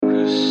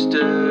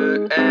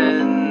Rooster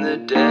and the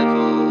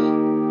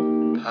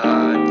Devil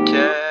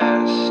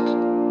podcast.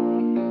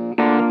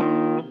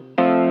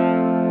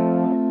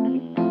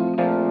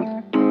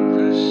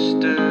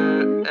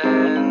 Rooster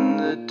and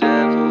the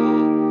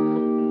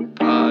Devil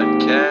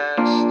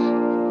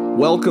podcast.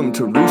 Welcome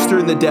to Rooster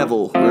and the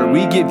Devil, where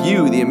we give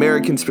you the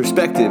American's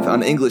perspective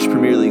on English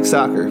Premier League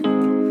soccer,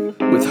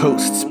 with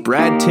hosts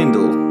Brad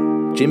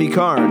Tyndall, Jimmy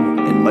Carn,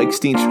 and Mike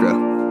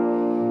Steenstra.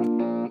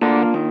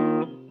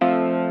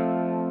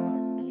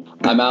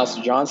 I'm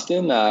Alistair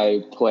Johnston.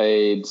 I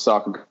played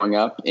soccer growing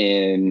up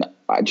in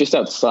just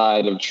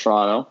outside of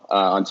Toronto,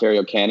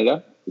 Ontario,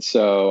 Canada.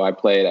 So I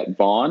played at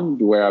Vaughan,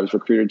 where I was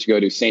recruited to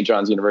go to St.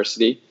 John's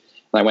University.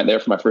 And I went there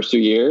for my first 2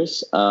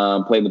 years,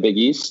 played in the Big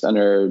East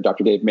under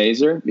Dr. Dave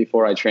Mazer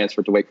before I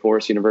transferred to Wake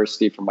Forest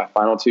University for my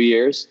final 2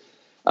 years.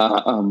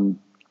 I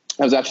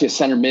was actually a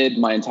center mid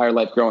my entire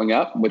life growing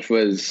up, which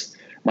was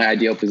my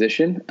ideal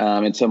position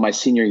until my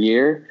senior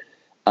year.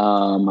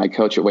 My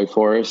coach at Wake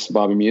Forest,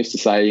 Bobby Muse,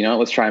 decided,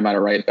 let's try him out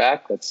at right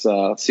back. Let's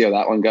see how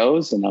that one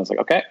goes. And I was like,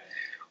 okay,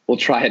 we'll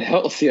try it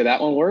out. Let's see how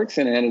that one works.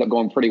 And it ended up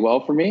going pretty well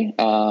for me.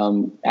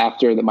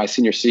 After my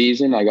senior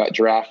season, I got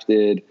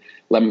drafted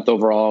 11th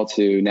overall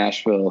to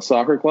Nashville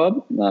Soccer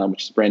Club,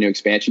 which is a brand new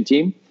expansion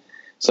team.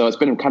 So it's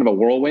been kind of a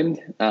whirlwind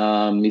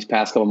these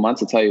past couple of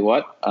months. I'll tell you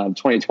what,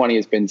 2020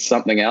 has been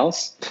something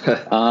else.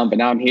 But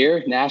now I'm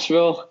here,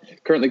 Nashville,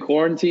 currently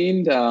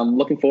quarantined.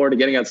 Looking forward to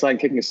getting outside and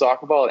kicking a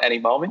soccer ball at any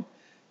moment.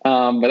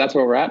 But that's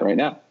where we're at right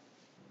now.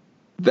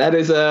 That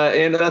is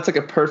and that's like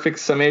a perfect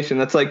summation.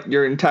 That's like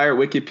your entire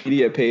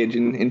Wikipedia page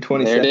in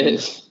 20 there seconds. It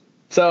is.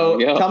 So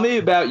tell me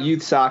about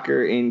youth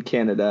soccer in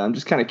Canada. I'm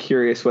just kind of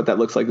curious what that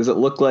looks like. Does it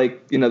look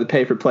like, the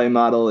pay-for-play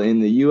model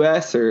in the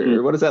U.S.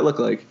 or what does that look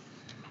like?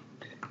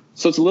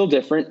 So it's a little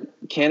different.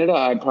 Canada,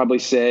 I'd probably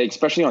say,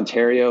 especially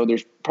Ontario,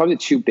 there's probably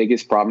the two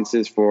biggest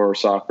provinces for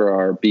soccer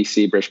are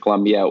BC, British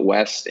Columbia out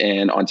west,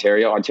 and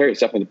Ontario. Ontario is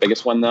definitely the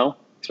biggest one, though,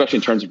 especially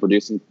in terms of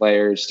producing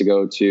players to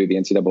go to the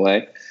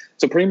NCAA.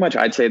 So pretty much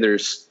I'd say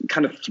there's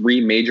kind of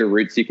three major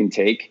routes you can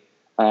take.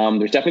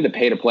 There's definitely the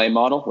pay-to-play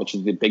model, which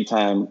is the big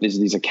time. There's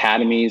these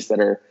academies that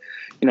are,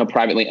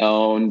 privately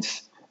owned.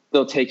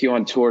 They'll take you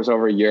on tours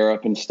over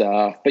Europe and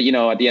stuff. But,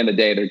 at the end of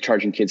the day, they're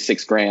charging kids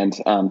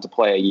 $6,000 to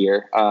play a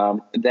year.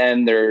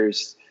 Then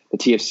there's the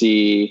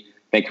TFC,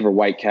 Vancouver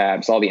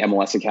Whitecaps, all the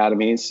MLS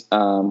academies,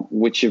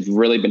 which have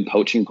really been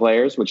poaching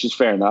players, which is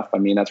fair enough. I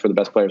mean, that's where the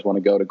best players want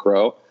to go to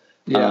grow.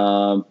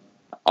 Yeah.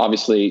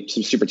 Obviously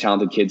some super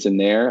talented kids in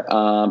there.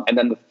 And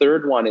then the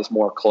third one is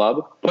more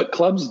club, but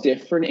club's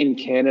different in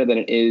Canada than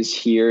it is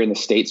here in the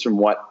States from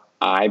what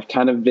I've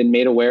kind of been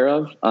made aware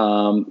of.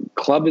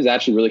 Club is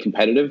actually really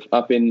competitive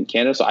up in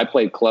Canada. So I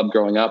played club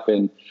growing up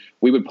and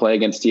we would play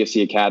against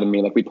TFC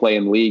Academy. Like we play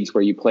in leagues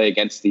where you play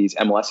against these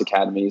MLS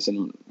academies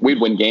and we'd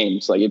win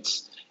games. Like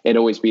it'd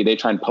always be, they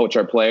try and poach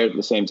our players. At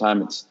the same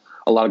time,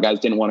 a lot of guys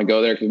didn't want to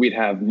go there because we'd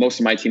have most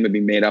of my team would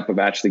be made up of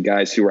actually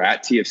guys who were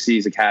at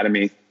TFC's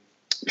academy,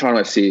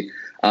 Toronto FC,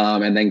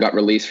 and then got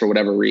released for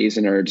whatever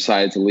reason or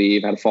decided to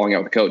leave, had a falling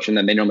out with the coach, and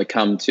then they normally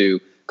come to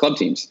club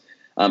teams.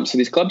 So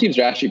these club teams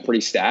are actually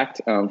pretty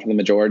stacked for the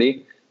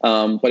majority.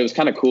 But it was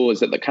kind of cool is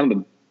that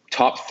the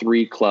top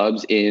three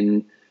clubs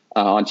in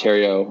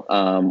Ontario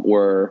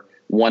were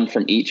one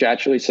from each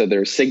actually. So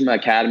there's Sigma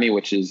Academy,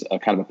 which is a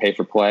kind of a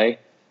pay-for-play,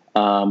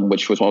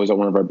 which was always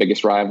one of our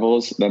biggest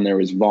rivals. Then there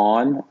was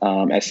Vaughan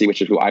SC,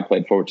 which is who I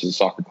played for, which is a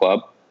soccer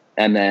club,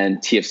 and then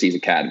TFC's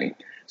Academy.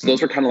 So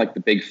those were kind of like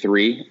the big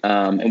three,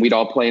 and we'd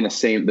all play in the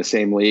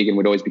same league, and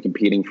we'd always be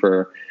competing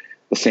for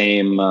the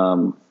same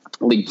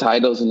league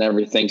titles and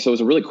everything. So it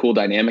was a really cool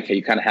dynamic.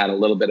 You kind of had a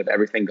little bit of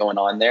everything going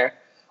on there.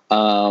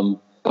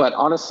 But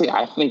honestly,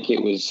 I think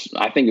it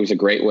was a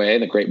great way,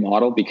 the great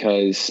model,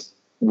 because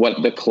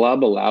what the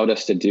club allowed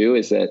us to do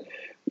is that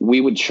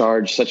we would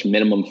charge such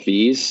minimum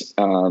fees.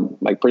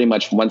 Like pretty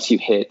much once you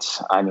hit,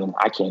 I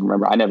can't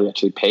remember. I never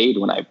actually paid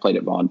when I played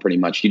at Vaughan pretty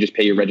much. You just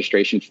pay your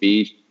registration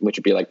fee, which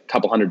would be like a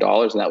couple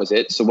 $100s, and that was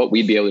it. So what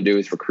we'd be able to do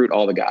is recruit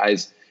all the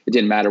guys. It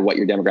didn't matter what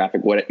your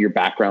demographic, what your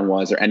background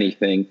was or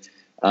anything,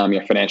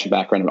 your financial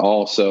background at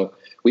all. So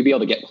we'd be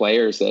able to get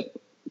players that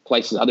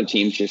places other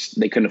teams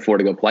they couldn't afford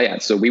to go play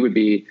at. So we would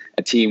be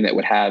a team that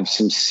would have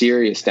some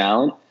serious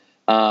talent.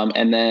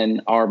 And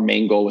then our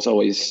main goal was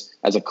always,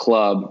 as a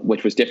club,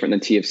 which was different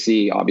than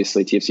TFC.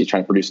 Obviously, TFC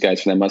trying to produce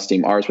guys for the MLS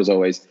team. Ours was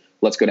always,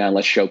 let's go down,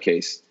 let's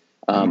showcase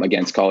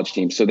against college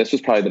teams. So this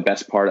was probably the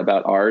best part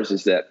about ours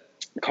is that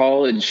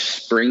college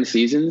spring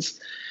seasons,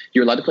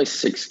 you're allowed to play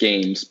 6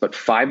 games, but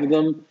 5 of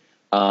them,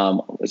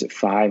 was it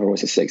 5 or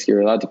was it 6?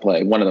 You're allowed to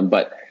play one of them,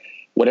 but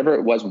whatever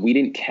it was, we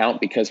didn't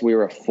count because we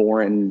were a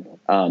foreign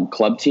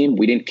club team.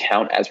 We didn't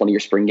count as one of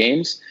your spring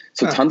games.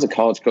 So tons of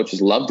college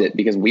coaches loved it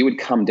because we would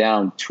come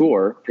down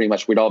tour. Pretty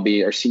much we'd all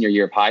be our senior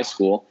year of high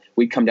school.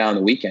 We'd come down on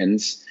the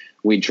weekends.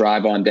 We'd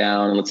drive on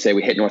down. And let's say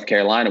we hit North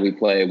Carolina. We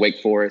play Wake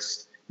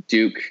Forest,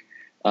 Duke,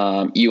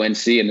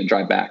 UNC, and then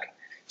drive back.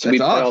 So we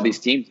play all these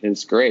teams. And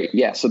it's great.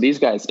 Yeah. So these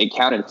guys, it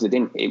counted because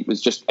it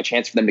was just a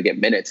chance for them to get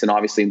minutes. And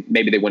obviously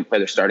maybe they wouldn't play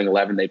their starting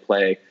 11. They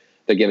play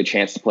to give a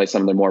chance to play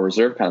some of their more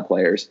reserve kind of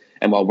players.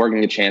 And while we're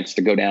getting a chance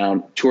to go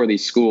down, tour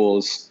these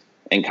schools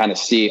and kind of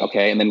see,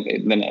 okay, and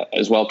then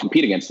as well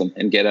compete against them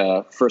and get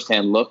a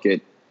firsthand look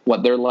at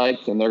what they're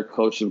like, and their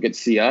coaches get to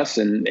see us.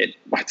 And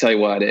I tell you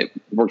what, it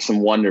works some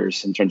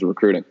wonders in terms of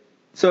recruiting.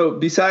 So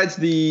besides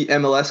the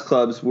MLS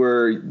clubs,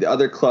 were the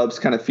other clubs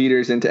kind of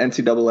feeders into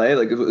NCAA?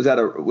 Like, was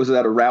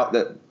that a route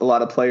that a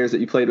lot of players that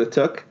you played with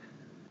took?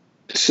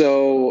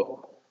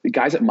 So the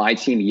guys at my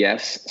team,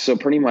 yes. So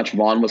pretty much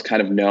Vaughn was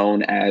kind of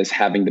known as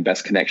having the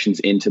best connections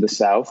into the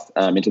South,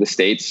 into the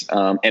States.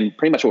 And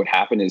pretty much what would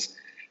happen is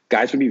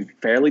guys would be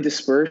fairly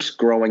dispersed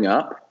growing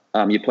up.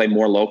 You play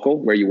more local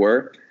where you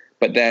were,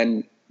 but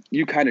then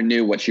you kind of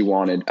knew what you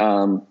wanted.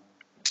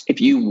 If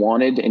you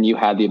wanted and you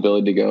had the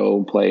ability to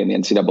go play in the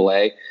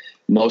NCAA,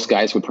 most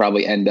guys would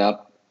probably end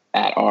up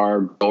at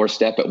our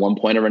doorstep at one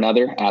point or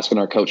another, asking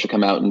our coach to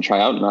come out and try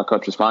out. And our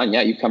coach was fine.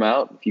 Yeah, you come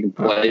out. If you can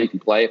play, you can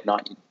play. If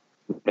not,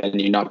 then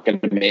you're not going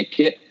to make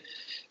it.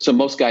 So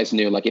most guys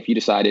knew, like, if you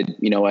decided,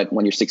 you know what,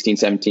 when you're 16,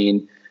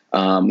 17,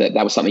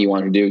 that was something you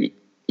wanted to do,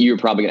 you were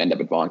probably going to end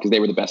up at Vaughn because they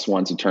were the best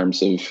ones in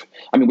terms of,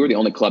 I mean, we were the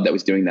only club that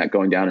was doing that,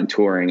 going down and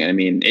touring. And I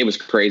mean, it was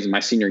crazy.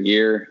 My senior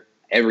year,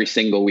 every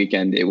single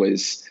weekend, it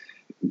was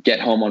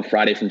get home on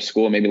Friday from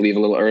school, maybe leave a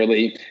little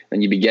early.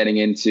 Then you'd be getting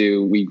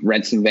into, we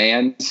rent some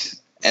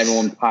vans,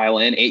 everyone pile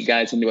in, 8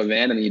 guys into a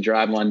van, and then you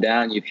drive one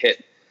down. You'd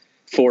hit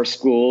 4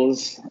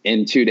 schools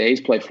in 2 days,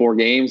 play 4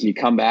 games. You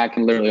come back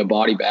and literally a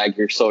body bag.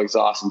 You're so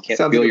exhausted, you can't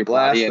Sounds feel like your a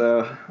blast, body.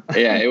 though.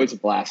 Yeah, it was a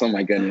blast. Oh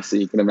my goodness. So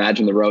you can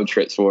imagine the road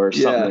trips were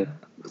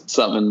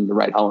something to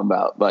write home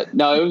about. But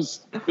no, it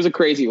was a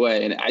crazy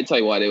way. And I tell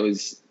you what,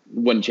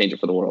 wouldn't change it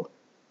for the world.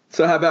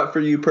 So how about for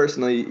you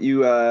personally? You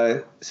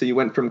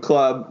went from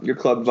your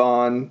club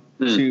Vaughn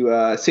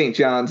to St.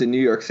 John's in New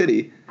York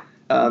City.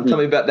 Tell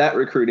me about that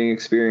recruiting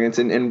experience,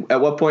 and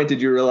at what point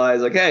did you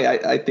realize, like, hey,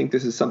 I think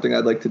this is something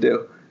I'd like to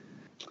do?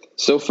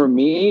 So for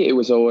me, it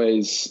was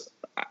always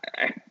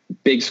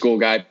big school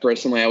guy.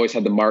 Personally, I always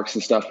had the marks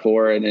and stuff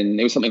for it, and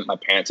it was something that my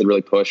parents had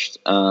really pushed.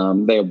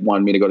 They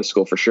wanted me to go to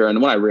school for sure.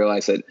 And when I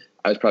realized that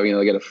I was probably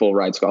going to get a full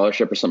ride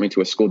scholarship or something to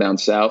a school down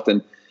south,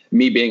 and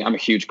I'm a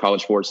huge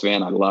college sports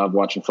fan. I love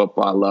watching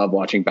football. I love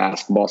watching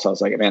basketball. So I was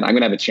like, man, I'm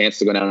going to have a chance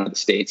to go down to the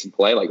States and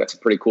play. Like, that's a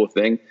pretty cool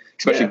thing,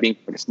 especially being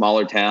like a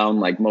smaller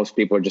town. Like, most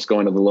people are just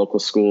going to the local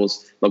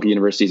schools, local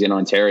universities in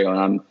Ontario.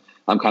 And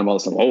I'm kind of all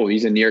of a sudden, oh,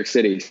 he's in New York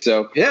City.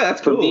 So yeah,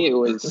 that's for cool. me,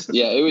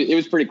 it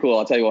was pretty cool.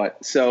 I'll tell you what.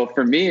 So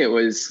for me,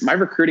 my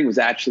recruiting was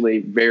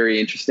actually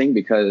very interesting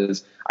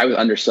because I was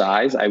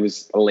undersized. I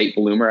was a late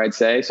bloomer, I'd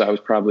say. So I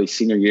was probably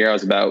senior year. I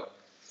was about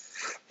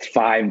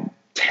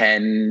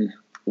 5'10",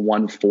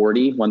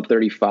 140,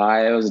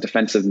 135. I was a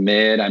defensive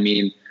mid. I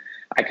mean,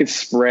 I could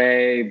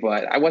spray,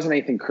 but I wasn't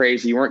anything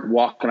crazy. You weren't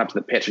walking up to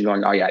the pitch and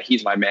going, oh yeah,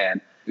 he's my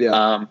man.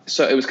 Yeah.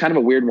 So it was kind of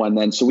a weird one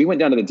then. So we went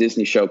down to the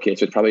Disney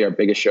showcase, which was probably our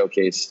biggest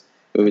showcase.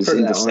 It was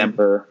in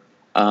December.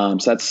 So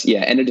that's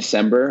end of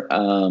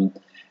December.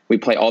 We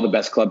play all the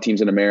best club teams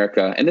in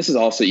America. And this is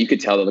also, you could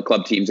tell that the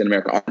club teams in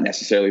America aren't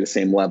necessarily the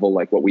same level,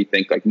 like what we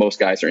think, like most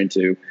guys are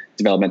into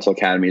developmental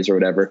academies or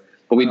whatever.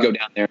 But we'd go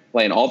down there and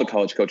play, and all the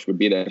college coaches would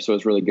be there. So it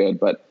was really good.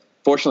 But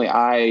fortunately,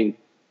 I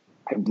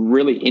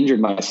really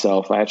injured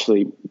myself. I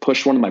actually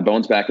pushed one of my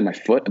bones back in my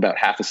foot about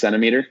half a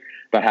centimeter,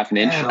 about half an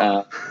inch,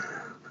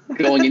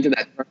 going into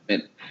that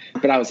tournament.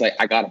 But I was like,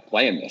 I got to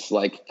play in this,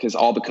 like, because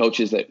all the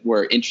coaches that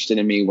were interested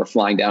in me were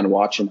flying down to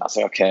watch. And I was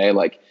like, okay,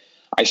 like,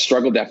 I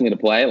struggled definitely to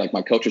play. Like,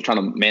 my coach was trying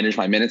to manage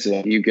my minutes. He's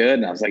like, you good?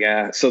 And I was like,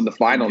 yeah. So the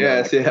final,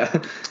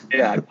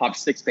 I popped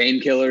 6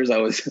 painkillers. I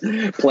was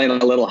playing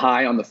a little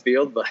high on the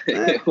field, but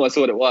it was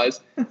what it was.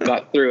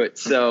 Got through it.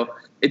 So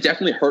it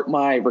definitely hurt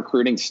my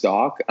recruiting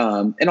stock.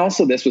 And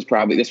also this was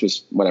 5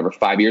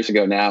 years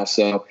ago now.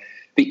 So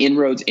the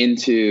inroads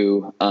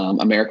into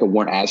America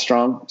weren't as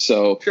strong.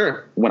 So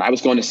when I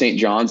was going to St.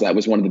 John's, that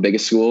was one of the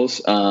biggest schools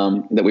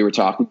that we were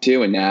talking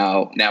to. And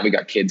now we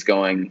got kids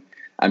going.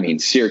 I mean,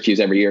 Syracuse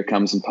every year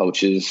comes and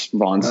poaches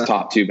Vaughn's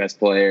top 2 best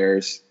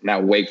players.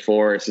 Now Wake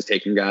Forest is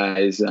taking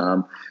guys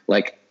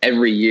like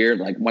every year.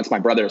 Like my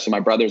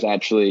brother's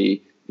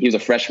actually, he was a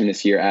freshman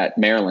this year at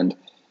Maryland.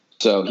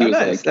 So he was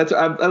nice.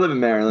 I live in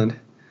Maryland.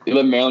 You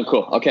live in Maryland?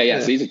 Cool. Okay.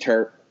 Yeah. So he's a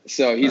Terp.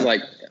 So he's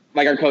like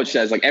our coach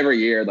says, like every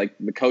year, like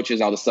the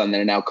coaches all of a sudden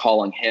they're now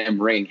calling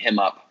him, ringing him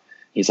up.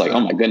 He's like, oh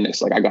my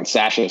goodness. Like I got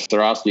Sasha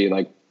Starowski,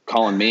 like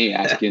calling me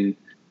asking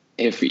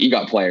if he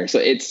got players. So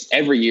it's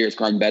every year it's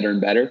gone better and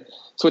better.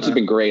 So which has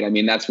been great. I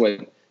mean, that's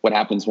what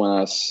happens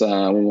when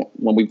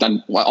we've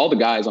done, all the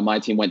guys on my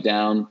team went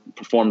down,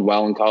 performed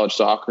well in college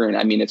soccer. And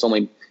I mean, it's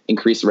only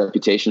increased the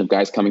reputation of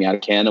guys coming out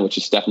of Canada, which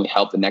has definitely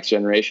helped the next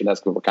generation.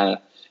 That's what we're kind of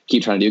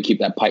keep trying to do, keep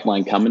that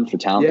pipeline coming for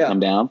talent to come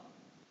down.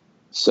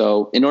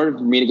 So in order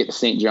for me to get to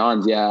St.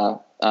 John's,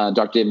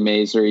 Dr. David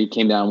Mazer, he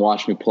came down and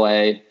watched me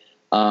play.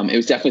 It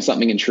was definitely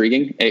something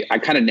intriguing. I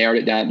kind of narrowed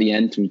it down at the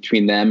end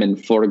between them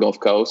and Florida Gulf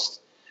Coast.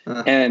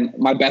 And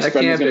my best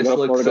friend was going to go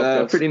to Florida Gulf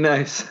Coast. Pretty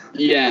nice.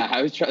 Yeah,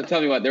 I was trying to tell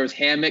me what, there was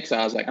hammocks.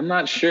 I was like, I'm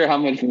not sure how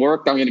much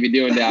work I'm going to be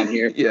doing down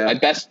here. My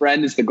best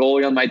friend is the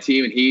goalie on my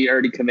team, and he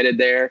already committed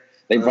there.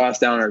 They brought us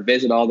down on our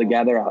visit all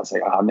together. I was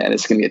like, oh man,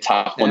 it's gonna be a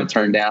tough one to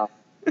turn down.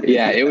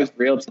 Yeah, it was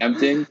real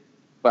tempting,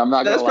 but I'm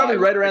not gonna lie. That's probably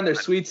right around their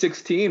Sweet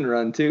 16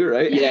 run too,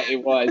 right? Yeah,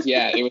 it was.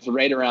 Yeah, it was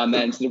right around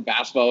then. So the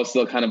basketball was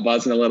still kind of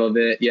buzzing a little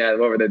bit. Yeah,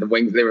 what were they? The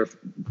Wings, they were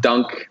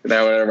Dunk,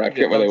 whatever. I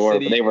forget where they were,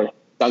 but they were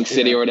Dunk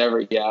City or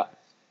whatever. Yeah.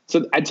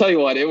 So I tell you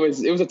what, it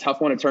was a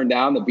tough one to turn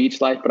down, the beach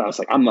life, but I was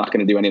like, I'm not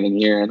going to do anything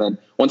here. And then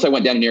once I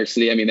went down to New York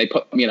City, I mean, they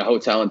put me in a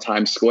hotel in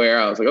Times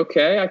Square. I was like,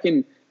 okay,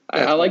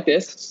 I like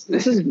this.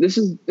 This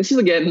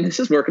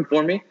is working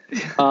for me.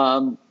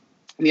 The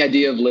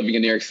idea of living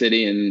in New York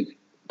City and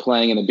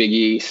playing in the Big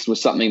East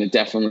was something that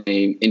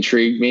definitely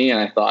intrigued me. And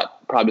I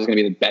thought probably was going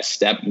to be the best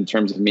step in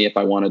terms of me if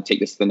I want to take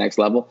this to the next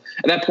level.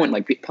 At that point,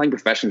 like playing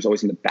professional was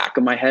always in the back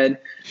of my head,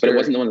 but it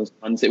wasn't one of those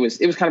ones. It was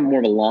kind of more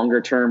of a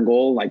longer term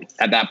goal. Like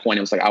at that point,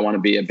 it was like, I want to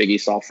be a Big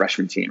East all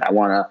freshman team. I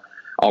want a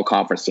all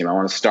conference team. I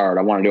want to start.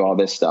 I want to do all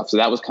this stuff. So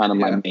that was kind of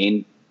my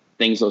main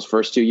things those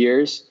first 2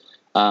 years,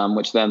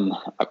 which then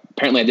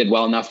apparently I did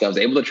well enough that I was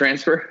able to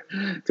transfer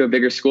to a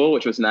bigger school,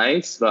 which was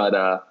nice.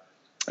 But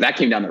that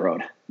came down the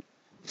road.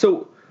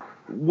 So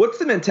what's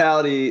the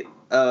mentality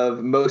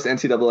of most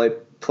NCAA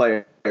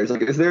players?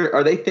 Like,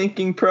 are they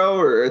thinking pro,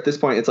 or at this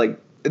point it's like,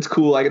 it's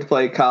cool, I get to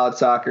play college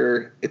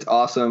soccer, it's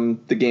awesome,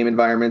 the game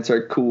environments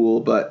are cool,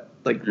 but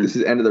like this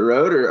is end of the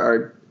road,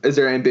 or is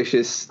there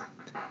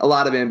a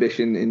lot of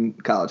ambition in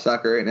college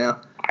soccer right now?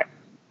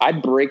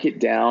 I'd break it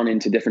down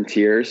into different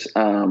tiers.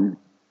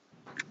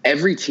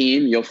 Every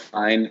team you'll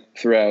find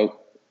throughout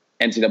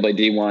NCAA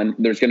D1,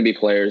 there's going to be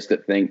players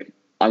that think,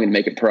 I'm going to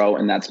make it pro,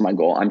 and that's my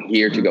goal. I'm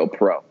here to go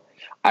pro.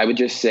 I would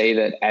just say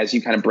that as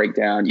you kind of break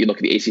down, you look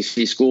at the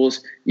ACC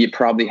schools, you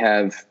probably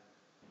have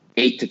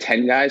 8 to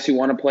 10 guys who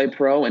want to play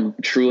pro and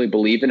truly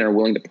believe in and are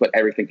willing to put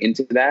everything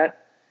into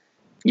that.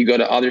 You go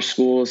to other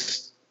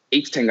schools,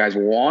 8 to 10 guys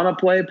want to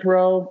play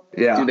pro.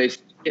 Yeah. Do they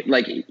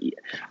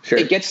Sure.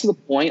 It gets to the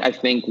point, I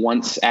think,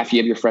 once after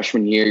you have your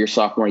freshman year, your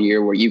sophomore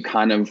year, where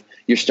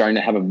you're starting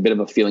to have a bit of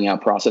a feeling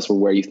out process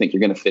where you think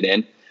you're going to fit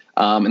in.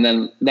 And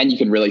then you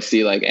can really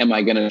see, like, am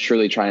I going to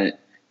truly try and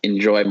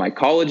enjoy my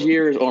college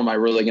years, or am I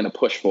really going to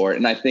push for it?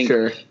 And I think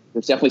there's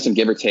definitely some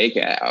give or take.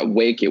 At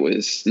Wake, it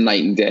was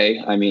night and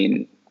day. I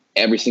mean,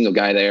 every single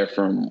guy there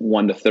from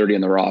 1 to 30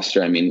 on the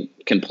roster, I mean,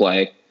 can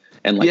play.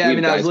 And like,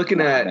 I was looking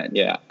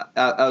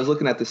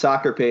at the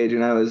soccer page,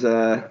 and I was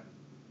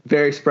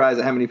very surprised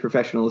at how many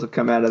professionals have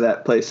come out of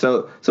that place.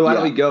 So why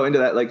don't we go into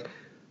that? Like,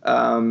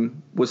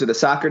 was it a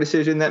soccer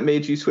decision that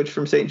made you switch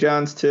from St.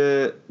 John's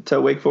to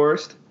Wake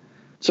Forest?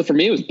 So for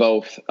me, it was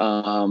both.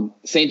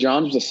 St.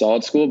 John's was a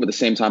solid school, but at the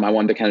same time, I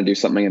wanted to kind of do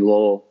something a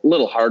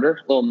little harder,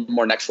 a little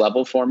more next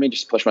level for me,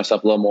 just push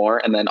myself a little more.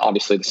 And then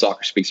obviously the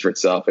soccer speaks for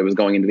itself. It was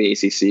going into the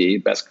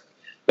ACC, best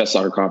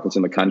soccer conference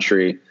in the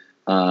country,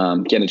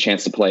 getting a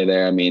chance to play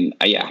there. I mean,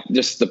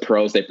 just the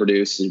pros they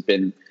produce has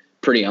been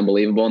pretty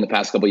unbelievable in the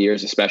past couple of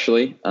years,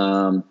 especially.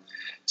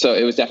 So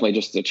it was definitely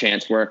just a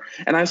chance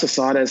and I also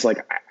saw it as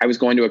like, I was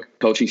going to a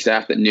coaching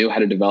staff that knew how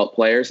to develop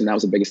players. And that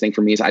was the biggest thing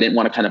for me, is I didn't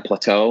want to kind of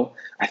plateau.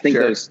 I think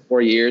those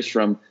 4 years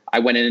I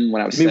went in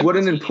when I was 17, what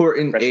an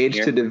important age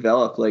to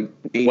develop, like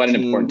 18 what an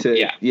important,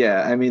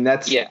 I mean,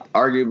 that's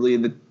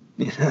arguably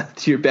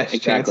it's your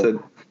best chance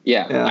of.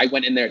 Yeah. I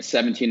went in there at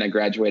 17. I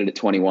graduated at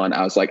 21.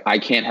 I was like, I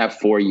can't have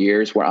 4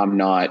 years where I'm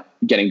not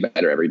getting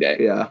better every day.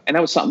 Yeah. And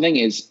that was something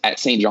is at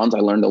St. John's, I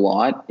learned a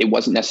lot. It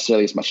wasn't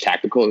necessarily as much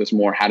tactical. It was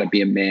more how to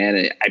be a man.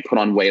 And I put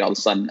on weight. All of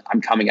a sudden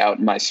I'm coming out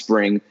in my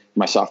spring,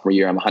 my sophomore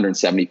year, I'm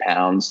 170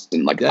 pounds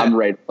and I'm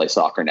ready to play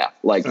soccer now.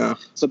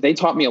 So they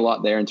taught me a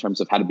lot there in terms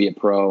of how to be a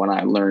pro. And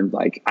I learned,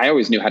 like, I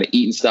always knew how to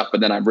eat and stuff,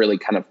 but then I really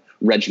kind of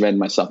regimented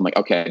myself. I'm like,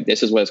 okay,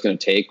 this is what it's going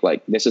to take.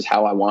 Like, this is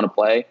how I want to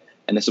play.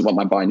 And this is what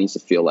my body needs to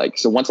feel like.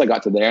 So once I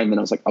got to there, and then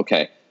I was like,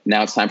 okay,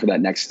 now it's time for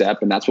that next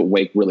step. And that's what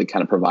Wake really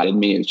kind of provided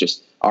me. It was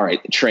just, all right,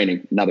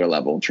 training, another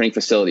level, training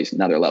facilities,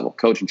 another level,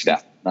 coaching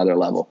staff, another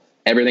level.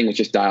 Everything was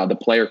just dialed, the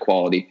player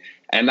quality.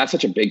 And that's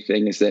such a big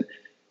thing, is that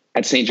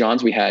at St.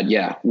 John's we had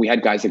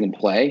guys that can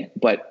play,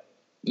 but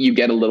you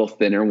get a little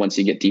thinner once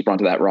you get deeper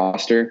onto that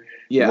roster.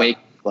 Yeah. Wake,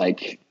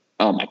 like,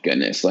 oh my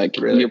goodness. Like,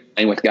 really? You're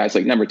playing with guys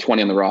like number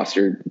 20 on the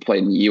roster,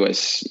 played in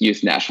U.S.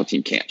 youth national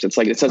team camps. It's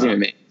like, it doesn't even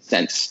make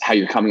sense how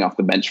you're coming off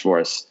the bench for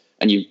us.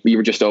 And you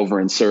were just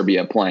over in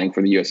Serbia playing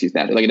for the U.S. youth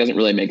national. Like, it doesn't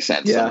really make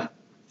sense. Yeah.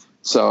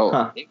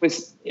 So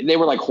they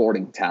were like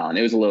hoarding talent.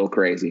 It was a little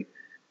crazy.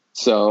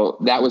 So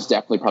that was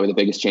definitely probably the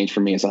biggest change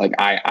for me, is like,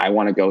 I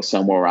want to go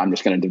somewhere where I'm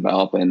just going to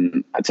develop.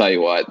 And I tell you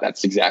what,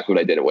 that's exactly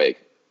what I did at Wake.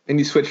 And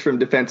you switched from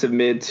defensive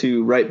mid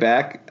to right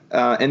back.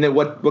 And then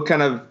what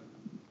kind of,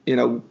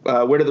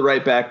 where did the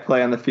right back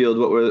play on the field?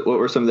 What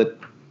were some of the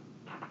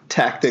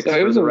tactics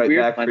for the right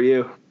back for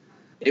you?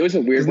 It was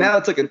a weird one. Now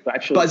it's like a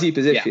buzzy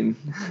position.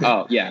 Yeah.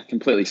 Oh, yeah,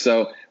 completely.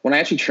 So when I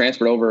actually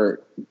transferred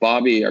over,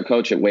 Bobby, our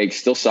coach at Wake,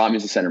 still saw me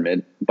as a center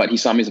mid, but he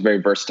saw me as a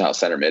very versatile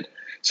center mid.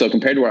 So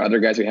compared to our other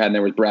guys we had, and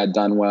there was Brad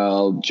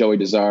Dunwell, Joey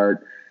Desart,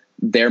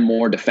 they're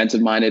more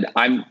defensive minded.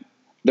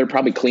 They're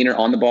probably cleaner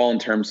on the ball in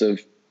terms of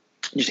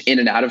just in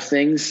and out of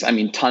things. I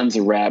mean, tons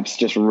of reps,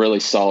 just really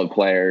solid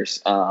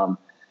players.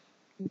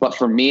 But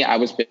for me, I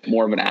was a bit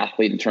more of an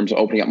athlete in terms of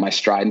opening up my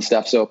stride and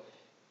stuff. So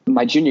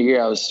my junior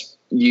year, I was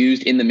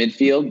used in the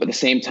midfield, but at the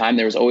same time,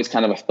 there was always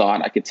kind of a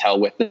thought I could tell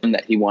with him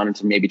that he wanted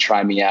to maybe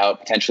try me out,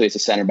 potentially as a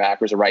center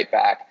back or as a right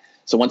back.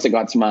 So once it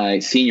got to my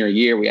senior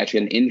year, we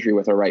actually had an injury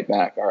with our right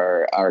back,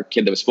 our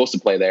kid that was supposed to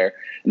play there.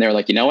 And they were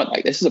like, you know what,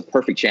 like, this is a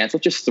perfect chance.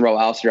 Let's just throw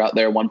Alistair out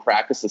there one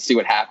practice. Let's see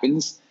what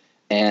happens.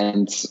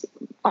 And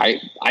I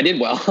did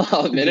well.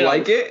 I'll admit it.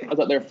 Like it? I was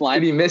out there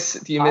flying. Do you miss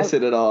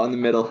it at all in the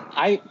middle?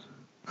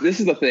 This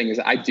is the thing, is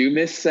I do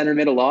miss center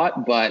mid a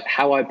lot, but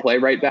how I play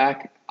right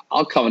back,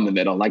 I'll come in the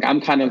middle. Like,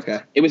 I'm kind of,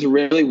 It was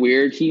really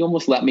weird. He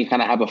almost let me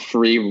kind of have a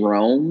free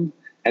roam.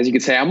 As you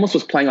could say, I almost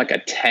was playing like a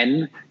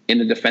 10 in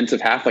the defensive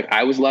half. Like,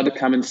 I was allowed to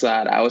come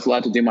inside. I was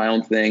allowed to do my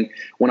own thing.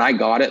 When I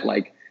got it,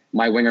 like,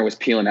 my winger was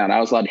peeling out. I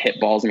was allowed to hit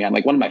balls. And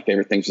like, one of my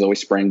favorite things was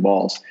always spraying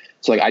balls.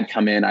 So like, I'd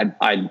come in,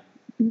 I'd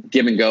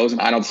give and goes,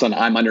 and all of a sudden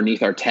I'm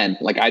underneath our 10.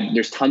 Like,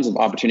 there's tons of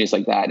opportunities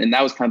like that. And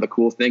that was kind of the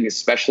cool thing,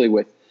 especially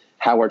with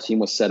how our team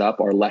was set up.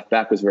 Our left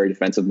back was very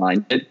defensive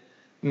minded.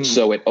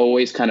 So it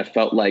always kind of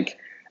felt like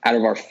out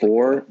of our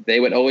 4, they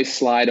would always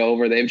slide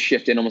over. They would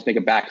shift in, almost make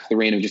a back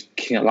 3, and it would just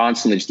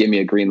constantly just give me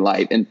a green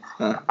light. And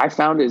I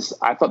thought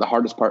the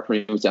hardest part for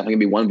me was definitely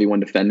going to be 1v1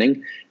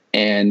 defending.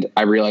 And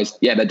I realized,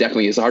 yeah, that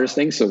definitely is the hardest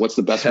thing. So what's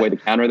the best way to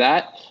counter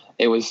that?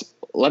 It was,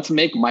 let's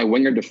make my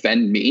winger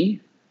defend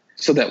me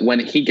so that when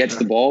he gets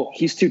the ball,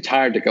 he's too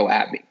tired to go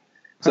at me.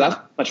 So that's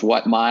pretty much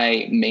what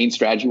my main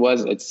strategy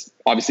was. It's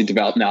obviously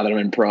developed now that I'm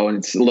in pro, and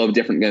it's a little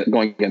different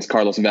going against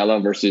Carlos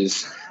Vela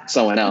versus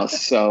someone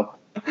else. So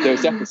there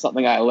was definitely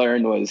something I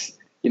learned was,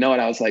 you know what,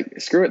 I was like,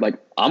 screw it. Like,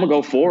 I'm going to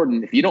go forward,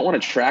 and if you don't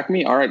want to track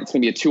me, all right, it's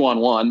going to be a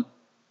 2-on-1,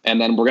 and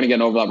then we're going to get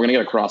an overlap. We're going to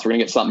get a cross. We're going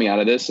to get something out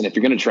of this. And if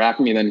you're going to track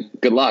me, then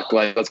good luck.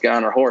 Like, let's get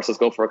on our horse. Let's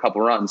go for a couple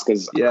runs,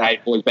 because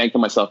I always banked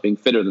on myself being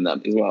fitter than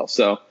them as well.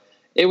 So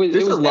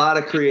there's a lot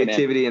of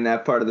creativity in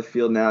that part of the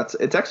field now.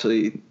 It's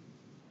actually,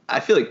 I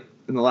feel like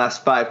in the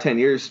last 5-10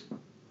 years,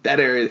 that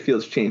area of the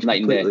field's changed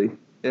completely.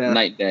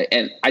 Night and day.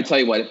 And I tell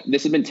you what, if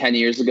this had been 10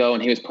 years ago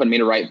and he was putting me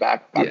to right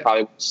back, I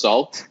probably would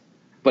sulked.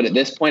 But at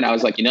this point, I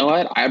was like, you know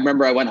what? I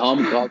remember I went home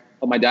and called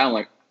my dad,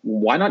 like,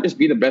 why not just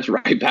be the best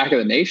right back of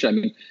the nation? I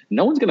mean,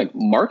 no one's going to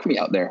mark me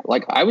out there.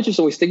 Like, I was just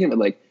always thinking of it,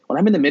 like, when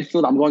I'm in the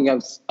midfield, I'm going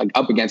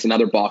up against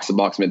another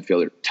box-to-box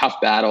midfielder.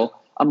 Tough battle.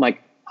 I'm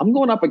like, I'm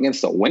going up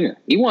against a winger.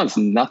 He wants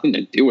nothing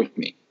to do with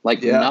me.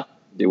 Like, nothing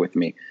to do with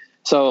me.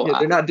 So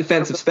they're not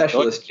defensive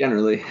specialists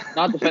generally.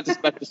 Not defensive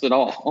specialists at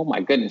all. Oh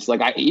my goodness!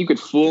 Like, you could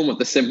fool them with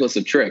the simplest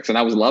of tricks, and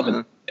I was loving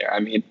it there.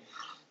 I mean,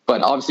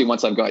 but obviously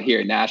once I've got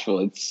here in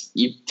Nashville,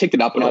 you ticked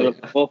it up another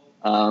level.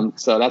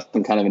 So that's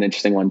been kind of an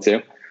interesting one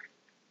too.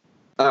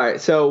 All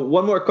right, so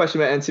one more question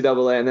about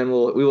NCAA, and then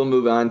we will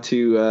move on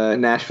to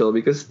Nashville,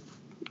 because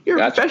you're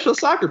a professional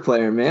soccer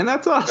player, man.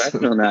 That's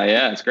awesome. Now,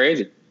 yeah, it's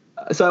crazy.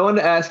 So I wanted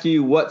to ask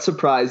you, what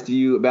surprised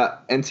you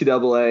about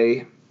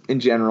NCAA in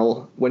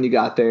general when you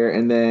got there,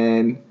 and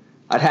then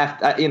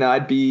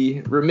I'd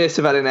be remiss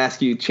if I didn't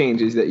ask you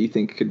changes that you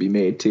think could be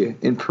made to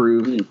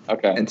improve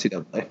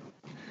NCAA.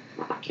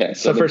 Okay,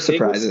 so first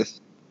surprises.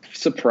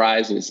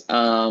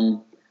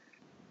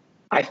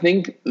 I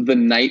think the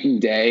night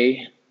and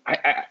day.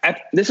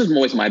 This is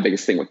always my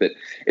biggest thing with it,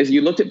 is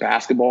you looked at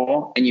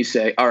basketball and you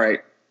say, all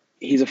right,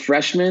 he's a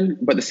freshman,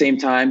 but at the same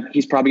time,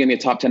 he's probably going to be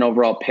a top 10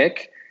 overall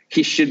pick.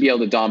 He should be able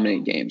to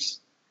dominate games.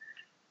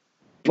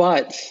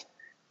 But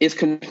it's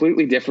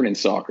completely different in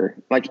soccer.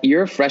 Like,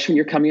 you're a freshman,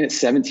 you're coming in at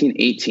 17,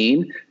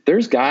 18.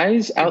 There's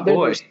guys out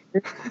there.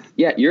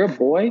 Yeah, you're a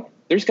boy.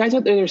 There's guys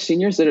out there that are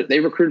seniors they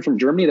recruited from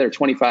Germany that are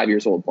 25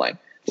 years old playing.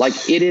 Like,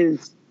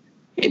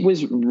 it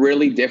was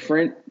really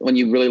different when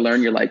you really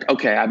learn. You're like,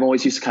 okay, I'm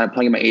always used to kind of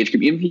playing in my age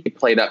group. Even if you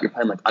played up, you're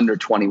playing like under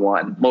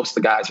 21. Most of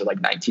the guys are like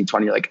 19,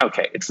 20. You're like,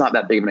 okay, it's not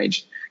that big of an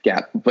age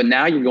gap. But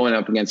now you're going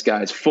up against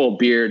guys full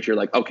beards. You're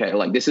like, okay,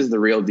 like, this is the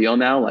real deal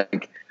now.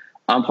 Like,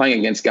 I'm playing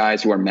against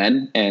guys who are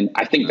men. And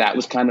I think that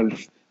was kind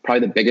of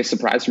probably the biggest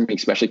surprise for me,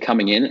 especially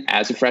coming in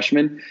as a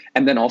freshman.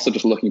 And then also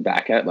just looking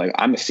back at, like,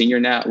 I'm a senior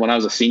now. When I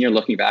was a senior,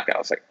 looking back, I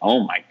was like,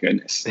 oh my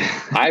goodness,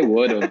 I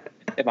would have,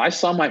 if I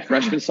saw my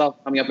freshman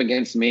self coming up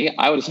against me,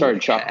 I would have started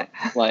chuckling.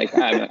 Like,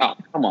 oh,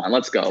 come on,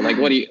 let's go. Like,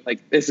 what do you,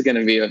 like, this is going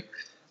to be a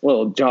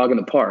little jog in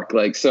the park.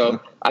 Like, so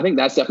I think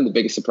that's definitely the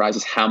biggest surprise,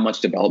 is how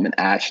much development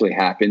actually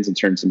happens in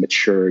terms of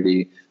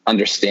maturity,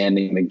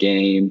 understanding the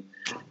game.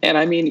 And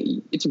I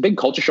mean, it's a big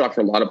culture shock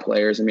for a lot of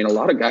players. I mean, a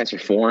lot of guys are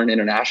foreign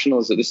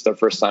internationals. This is their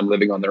first time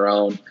living on their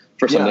own,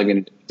 first time living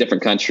in a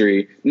different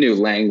country, new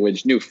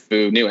language, new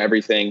food, new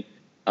everything.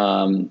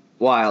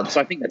 Wild.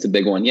 So I think that's a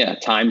big one. Yeah.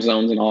 Time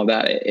zones and all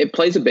that. It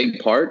plays a big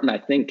part. And I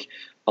think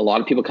a lot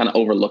of people kind of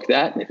overlook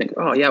that. And they think,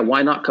 oh yeah,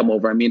 why not come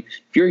over? I mean,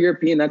 if you're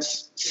European,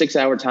 that's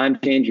 6-hour time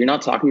change. You're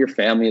not talking to your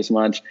family as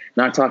much,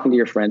 not talking to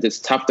your friends. It's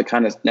tough to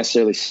kind of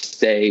necessarily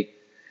stay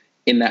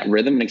in that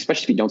rhythm, and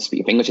especially if you don't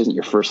speak, if English isn't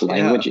your first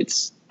language,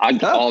 I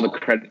give all the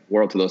credit in the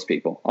world to those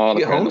people. All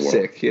the credit in the world.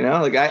 Homesick, you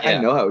know, like I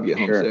know how I would get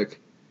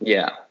homesick.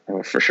 Yeah,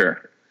 for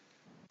sure.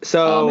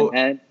 So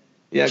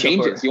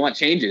changes. You want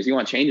changes. You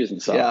want changes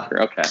in soccer.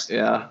 Yeah. Okay.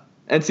 Yeah.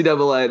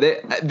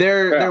 NCAA.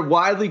 They're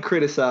widely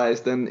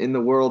criticized in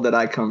the world that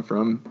I come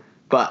from,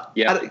 but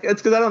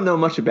it's because I don't know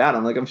much about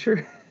them. Like I'm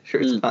sure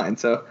it's fine.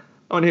 So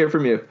I want to hear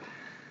from you.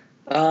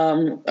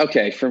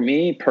 Okay, for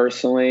me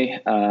personally,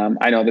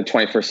 I know the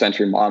 21st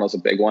century model is a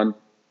big one.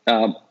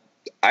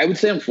 I would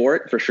say I'm for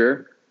it for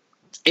sure.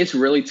 It's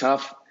really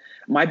tough.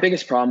 My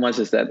biggest problem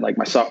is that like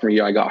my sophomore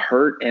year, I got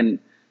hurt, and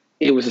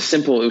it was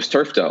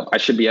turf toe. I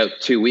should be out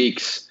 2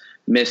 weeks,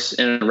 miss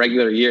in a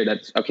regular year.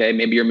 That's okay.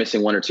 Maybe you're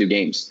missing 1 or 2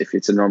 games if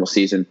it's a normal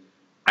season.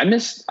 I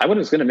was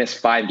going to miss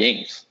 5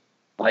 games,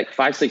 like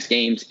 5-6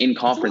 games in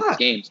conference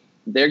games.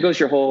 There goes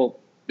your whole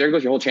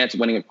chance of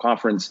winning a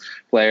conference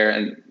player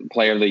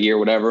of the year,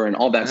 whatever, and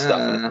all that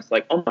stuff. And it's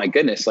like, oh my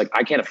goodness, like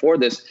I can't afford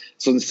this.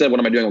 So instead, what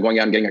am I doing? I'm going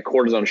out and getting a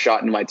cortisone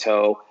shot in my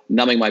toe,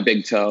 numbing my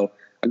big toe.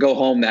 I go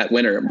home that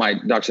winter. My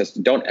doctor says,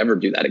 don't ever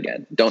do that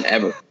again. Don't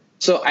ever.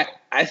 So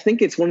I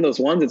think it's one of those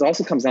ones. It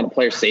also comes down to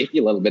player safety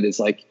a little bit. It's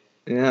like,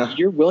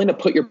 you're willing to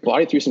put your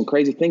body through some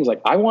crazy things.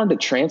 Like I wanted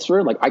to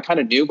transfer. Like I kind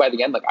of knew by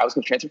the end, like I was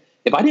going to transfer.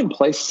 If I didn't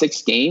play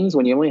 6 games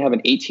when you only have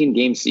an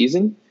 18-game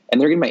season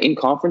and they're getting my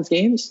in-conference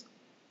games,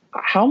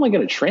 how am I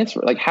going to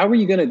transfer? Like, how are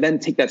you going to then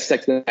take that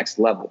step to the next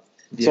level?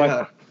 Yeah. So I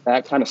think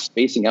that kind of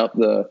spacing out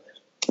the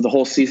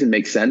whole season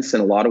makes sense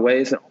in a lot of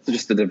ways. And also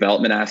just the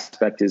development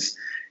aspect is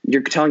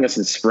you're telling us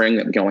in spring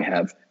that we can only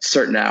have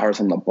certain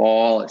hours on the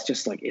ball. It's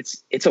just like,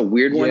 it's a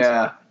weird one.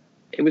 Yeah.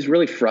 It was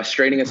really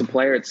frustrating as a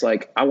player. It's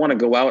like, I want to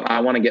go out,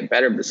 I want to get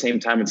better. But at the same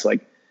time, it's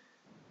like,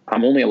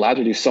 I'm only allowed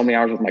to do so many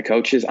hours with my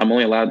coaches. I'm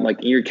only allowed, like,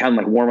 you're counting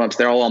like warm-ups.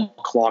 They're all on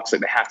clocks.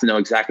 Like they have to know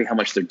exactly how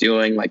much they're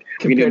doing. Like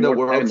we can do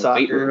more time in the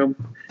weight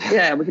room.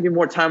 Yeah, we can do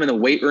more time in the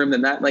weight room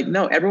than that. Like,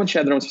 no, everyone should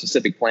have their own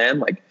specific plan.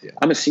 Like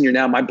I'm a senior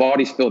now. My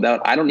body's filled out.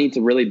 I don't need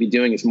to really be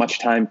doing as much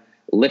time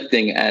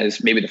lifting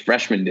as maybe the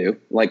freshmen do.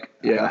 Like,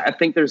 I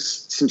think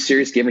there's some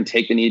serious give and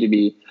take that need to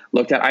be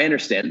looked at. I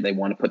understand they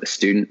want to put the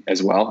student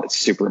as well. It's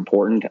super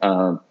important.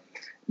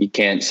 You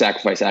can't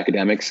sacrifice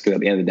academics because at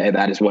the end of the day,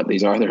 that is what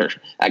these are. They're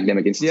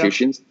academic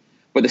institutions. Yep.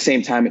 But at the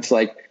same time, it's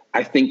like,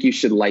 I think you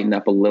should lighten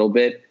up a little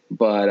bit.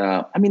 But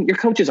I mean, your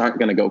coaches aren't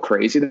going to go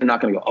crazy. They're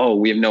not going to go, oh,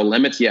 we have no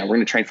limits. Yeah, we're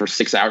going to train for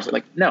 6 hours.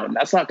 Like, no,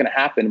 that's not going to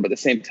happen. But at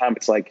the same time,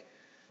 it's like,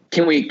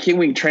 can we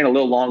train a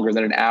little longer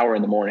than an hour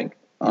in the morning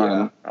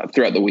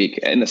throughout the week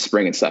in the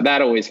spring and stuff?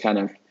 That always kind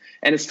of,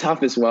 and it's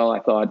tough as well. I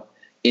thought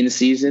in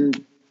season,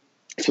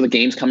 so the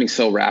game's coming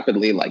so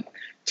rapidly, like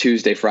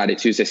Tuesday, Friday,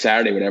 Tuesday,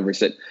 Saturday, whatever, is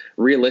that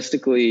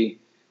realistically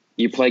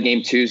you play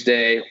game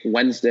Tuesday,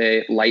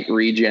 Wednesday, light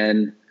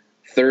regen,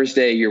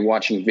 Thursday, you're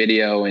watching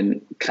video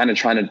and kind of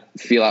trying to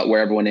feel out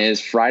where everyone is.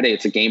 Friday,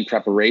 it's a game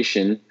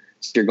preparation.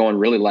 So you're going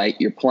really light.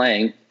 You're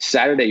playing.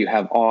 Saturday, you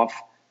have off.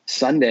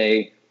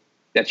 Sunday,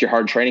 that's your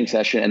hard training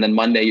session. And then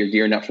Monday, you're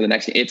gearing up for the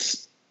next game.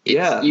 It's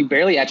you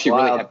barely actually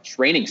really have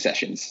training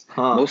sessions.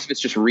 Most of it's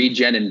just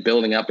regen and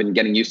building up and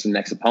getting used to the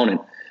next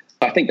opponent.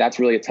 I think that's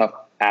really a tough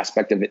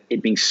aspect of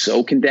it being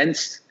so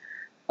condensed.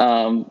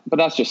 But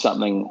that's just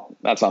something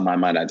that's on my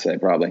mind, I'd say,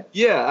 probably.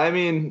 Yeah, I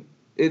mean,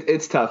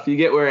 it's tough. You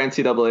get where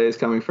NCAA is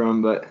coming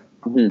from, but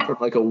from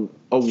like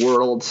a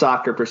world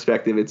soccer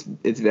perspective,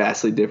 it's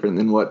vastly different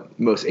than what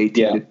most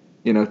 18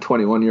 to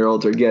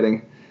 21-year-olds are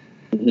getting.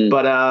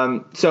 But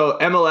so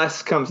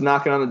MLS comes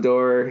knocking on the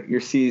door, your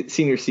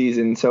senior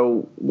season.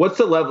 So what's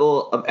the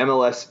level of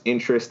MLS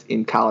interest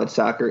in college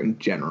soccer in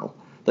general?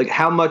 Like,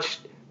 how much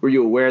were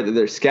you aware that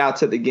there's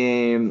scouts at the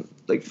game?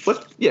 Like,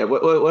 what's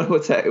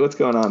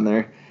going on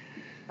there?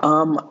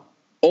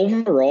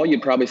 Overall,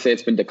 you'd probably say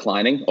it's been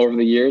declining over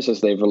the years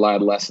as they've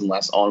relied less and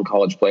less on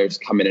college players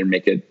to come in and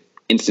make an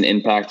instant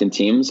impact in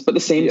teams. But at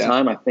the same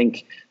time, I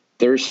think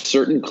there's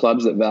certain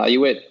clubs that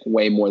value it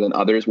way more than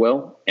others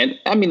will. And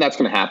I mean, that's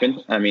going to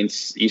happen. I mean,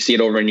 you see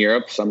it over in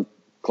Europe. Some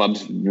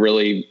clubs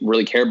really,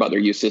 really care about their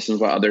youth systems,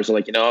 while others are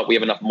like, you know what, we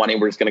have enough money.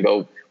 We're going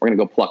to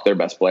go pluck their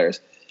best players.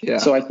 Yeah.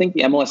 So I think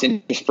the MLS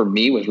interest for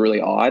me was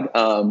really odd.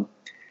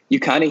 You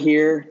kind of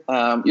hear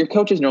your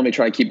coaches normally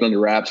try to keep it under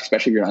wraps,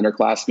 especially if you're an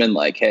underclassman.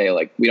 Like, hey,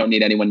 like we don't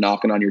need anyone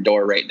knocking on your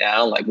door right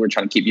now. Like we're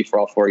trying to keep you for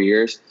all 4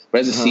 years.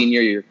 But as a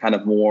senior, you're kind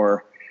of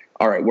more,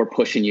 all right, we're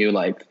pushing you.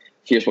 Like,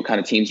 here's what kind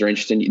of teams are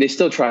interested in you. They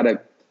still try to.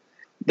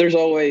 There's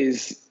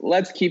always,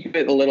 let's keep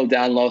it a little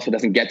down low so it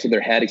doesn't get to their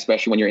head,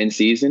 especially when you're in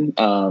season.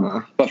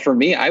 But for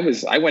me, I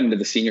went into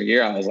the senior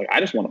year. I was like, I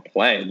just want to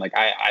play. Like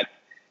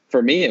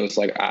for me, it was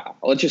like,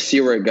 let's just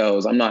see where it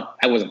goes.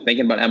 I wasn't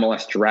thinking about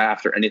MLS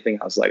draft or anything.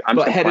 I was like, I'm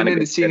just heading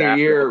into senior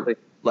year,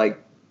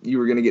 like you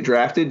were going to get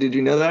drafted. Did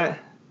you know that?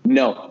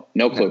 No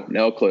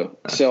clue.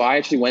 So I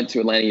actually went to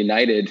Atlanta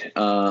United.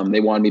 They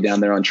wanted me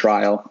down there on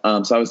trial.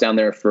 So I was down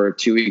there for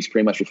 2 weeks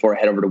pretty much before I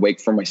head over to Wake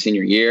for my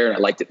senior year. And I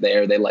liked it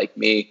there. They liked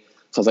me.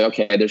 So I was like,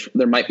 okay,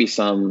 there might be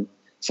some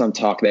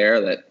talk there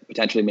that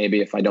potentially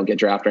maybe if I don't get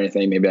drafted or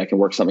anything, maybe I can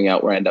work something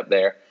out where I end up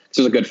there.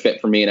 So it was a good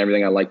fit for me and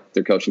everything. I liked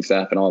their coaching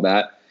staff and all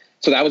that.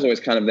 So that was always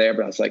kind of there,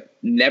 but I was like,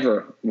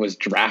 never was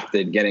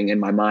drafted getting in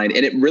my mind.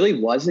 And it really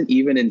wasn't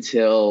even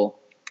until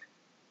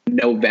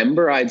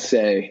November, I'd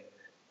say,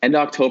 end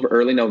of October,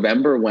 early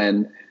November,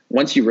 when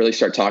once you really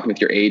start talking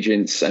with your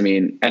agents, I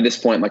mean, at this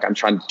point, like I'm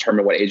trying to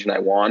determine what agent I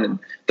want, and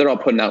they're all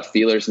putting out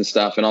feelers and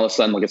stuff. And all of a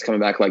sudden, like it's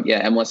coming back like,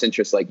 yeah, MLS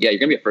interest. Like, yeah, you're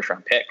going to be a first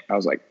round pick. I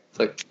was like,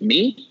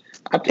 me?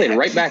 I played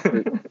right back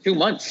for 2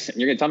 months, and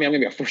you're going to tell me I'm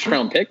going to be a first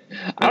round pick?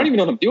 I don't even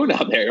know what I'm doing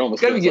out there. It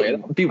almost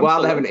be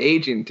wild to have an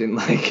agent and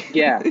like.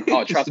 Yeah.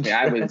 Oh, trust me.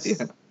 I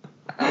was,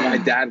 my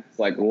dad was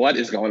like, what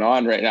is going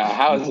on right now?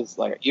 How is this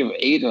like, you have an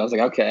agent? I was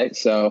like, okay.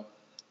 So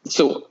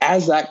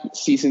as that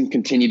season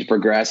continued to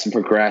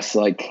progress,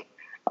 like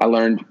I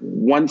learned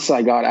once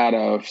I got out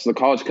of the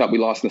College Cup, we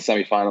lost in the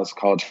semifinals of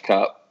College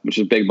Cup, which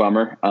is a big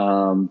bummer.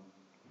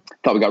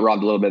 Thought we got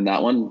robbed a little bit in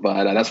that one,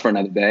 but that's for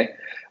another day.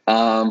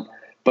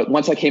 But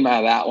once I came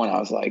out of that one, I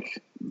was like,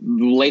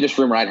 the latest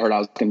rumor I'd heard I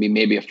was going to be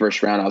maybe a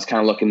first round. I was kind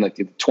of looking like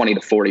the 20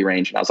 to 40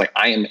 range. And I was like,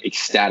 I am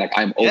ecstatic.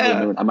 I'm over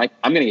the moon. I'm like,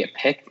 I'm going to get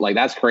picked. Like,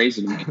 that's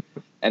crazy to me.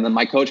 And then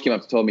my coach came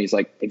up and told me, he's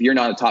like, if you're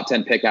not a top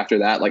 10 pick after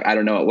that, like, I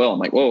don't know what will. I'm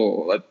like,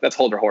 whoa, let's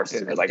hold our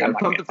horses. Yeah, like, I'm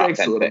not pump the top brakes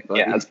 10 a little, pick.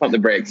 buddy. Yeah, let's pump the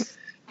brakes.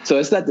 So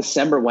as that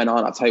December went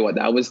on, I'll tell you what,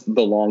 that was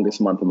the longest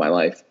month of my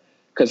life.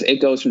 Because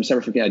it goes from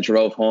December 15th, I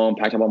drove home,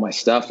 packed up all my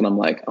stuff, and I'm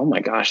like, oh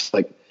my gosh,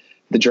 like,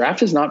 the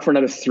draft is not for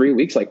another 3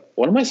 weeks. Like,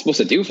 what am I supposed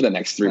to do for the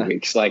next 3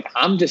 weeks? Like,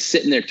 I'm just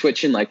sitting there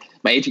twitching. Like,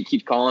 my agent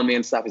keeps calling me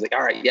and stuff. He's like,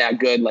 all right, yeah,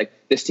 good. Like,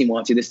 this team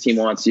wants you. This team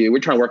wants you. We're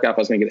trying to work out if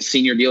I was going to get a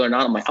senior deal or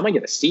not. I'm like, I'm going to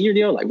get a senior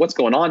deal? Like, what's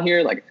going on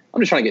here? Like,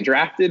 I'm just trying to get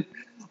drafted.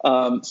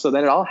 So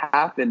then it all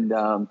happened.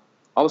 All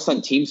of a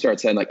sudden, teams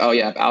start saying, like, oh,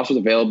 yeah, if Alster's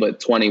available at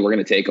 20, we're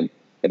going to take him.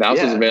 If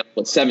Alster's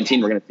available at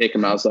 17, we're going to take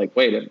him. I was like,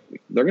 wait, if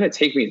they're going to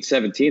take me at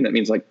 17, that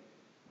means, like,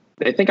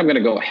 they think I'm going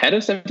to go ahead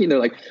of 17. They're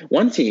like,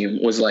 one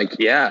team was like,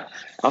 yeah,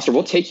 Alster,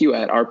 we'll take you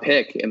at our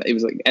pick. And it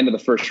was like end of the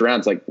first round.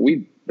 It's like,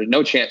 there's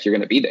no chance you're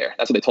going to be there.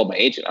 That's what they told my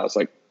agent. I was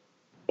like,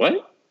 what?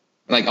 And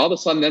like all of a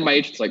sudden, then my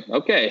agent's like,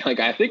 okay, like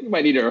I think we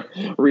might need to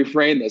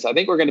reframe this. I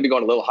think we're going to be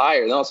going a little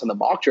higher. Then all of a sudden the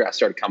mock draft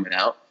started coming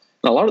out.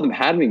 And a lot of them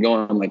had me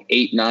going like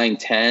 8, 9,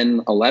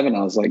 10, 11.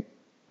 I was like,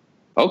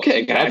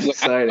 okay, guys,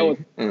 like, I don't know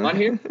what's going on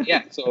here.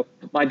 Yeah. So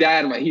my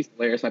dad, he's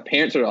hilarious. My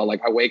parents are all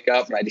like, I wake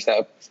up and I just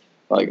have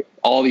like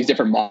all these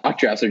different mock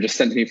drafts are just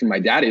sent to me from my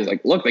daddy. He's like,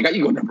 look, they got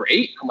you going number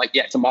 8. I'm like,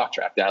 yeah, it's a mock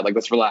draft, Dad. Like,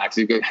 let's relax.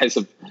 You guys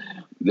have,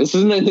 this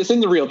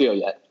isn't the real deal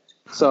yet.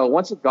 So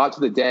once it got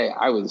to the day,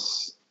 a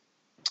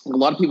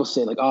lot of people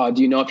say like, oh,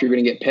 do you know if you're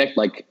going to get picked?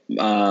 Like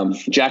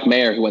Jack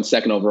Mayer, who went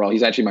second overall,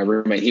 he's actually my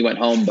roommate. He went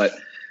home, but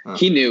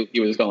he knew he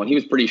was going. He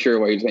was pretty sure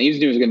where he was going. He knew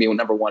he was going to be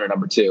number 1 or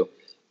number 2.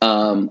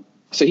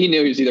 So he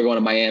knew he was either going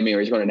to Miami or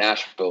he's going to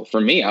Nashville.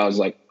 For me, I was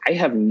like, I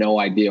have no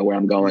idea where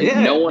I'm going.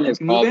 Yeah, no one has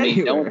called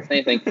me. No one has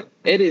anything.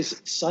 It is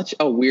such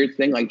a weird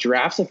thing. Like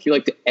drafts, I feel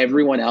like to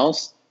everyone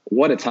else,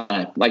 what a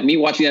time. Like me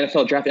watching the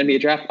NFL draft, NBA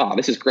draft. Oh,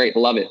 this is great. I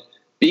love it.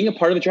 Being a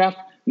part of the draft,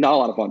 not a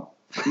lot of fun.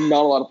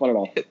 Not a lot of fun at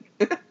all.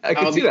 I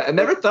can see that. I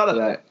never thought of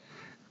that.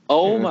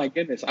 Oh my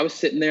goodness. I was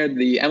sitting there.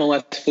 The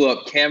MLS flew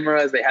up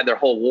cameras. They had their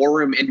whole war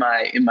room in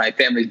my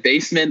family's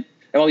basement.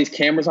 And all these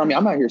cameras on me.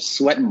 I'm out here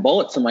sweating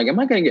bullets. I'm like, am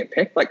I going to get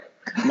picked? Like,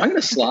 am I going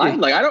to slide?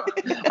 Like, I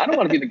don't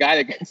want to be the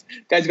guy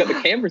guy's got the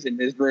cameras in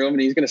his room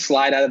and he's going to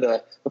slide out of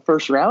the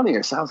first round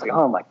here. So I was like,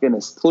 oh my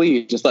goodness,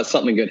 please just let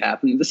something good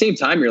happen. At the same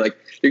time,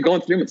 you're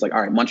going through them. It's like,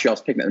 all right,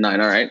 Montreal's picking at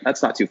 9. All right,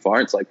 that's not too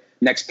far. It's like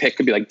next pick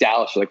could be like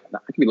Dallas. You're like, I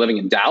could be living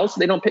in Dallas.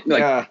 They don't pick me.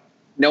 Like,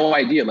 no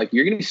idea. Like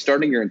you're going to be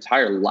starting your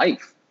entire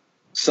life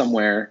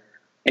somewhere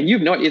and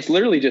it's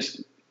literally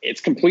just, it's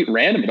complete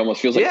random. It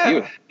almost feels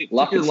like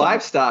luck. Your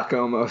livestock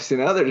almost,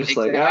 they're just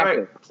like, all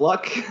right,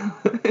 pluck.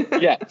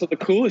 Yeah. So the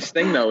coolest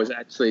thing though is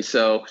actually,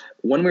 so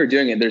when we were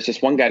doing it, there's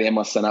this one guy the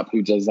MLS sent up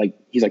who does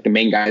he's like the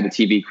main guy of the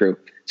TV crew.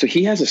 So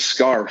he has a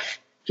scarf.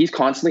 He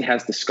constantly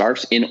has the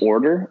scarves in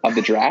order of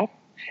the draft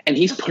and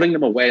he's putting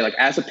them away. Like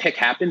as a pick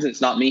happens and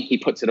it's not me, he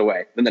puts it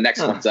away. Then the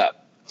next one's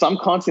up. So I'm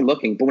constantly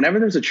looking, but whenever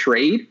there's a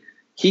trade,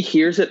 he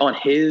hears it on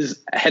his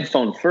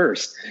headphone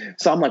first.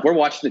 So I'm like, we're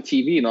watching the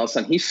TV and all of a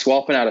sudden he's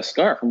swapping out a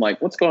scarf. I'm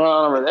like, what's going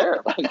on over there?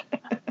 Like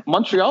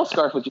Montreal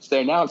scarf was just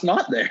there. Now it's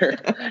not there.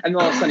 And then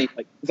all of a sudden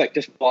he's like,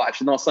 just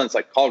watch. And all of a sudden it's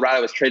like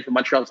Colorado was traded for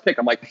Montreal's pick.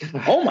 I'm like,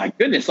 oh my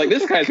goodness. Like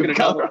this guy's going to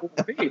know what it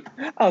will be.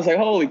 I was like,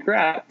 holy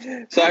crap.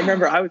 So I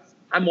remember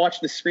I'm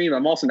watching the screen.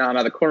 I'm also now out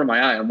of the corner of my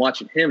eye. I'm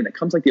watching him and it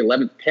comes like the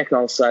 11th pick. And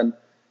all of a sudden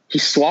he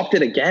swapped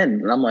it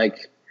again. And I'm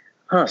like,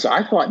 so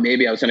I thought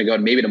maybe I was going to go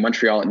maybe to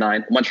Montreal at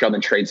 9. Montreal then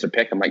trades their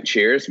pick. I'm like,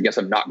 cheers. I guess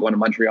I'm not going to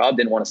Montreal.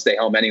 Didn't want to stay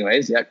home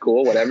anyways. Yeah,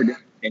 cool, whatever.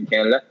 In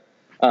Canada.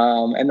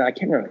 And then I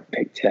can't remember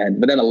pick 10.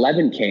 But then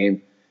 11 came.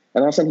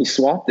 And all of a sudden he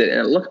swapped it.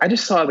 And I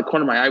just saw the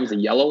corner of my eye was a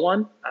yellow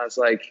one. I was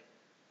like,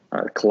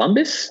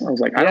 Columbus? I was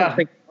like, I don't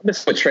think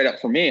Columbus would trade up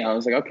for me. I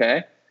was like,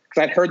 okay.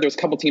 Because I'd heard there was a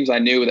couple teams I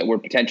knew that were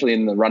potentially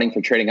in the running for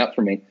trading up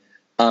for me.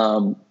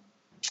 And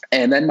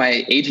then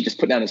my agent just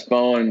put down his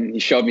phone. He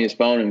showed me his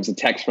phone. And it was a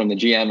text from the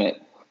GM at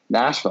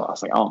Nashville. I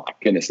was like, oh my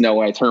goodness, no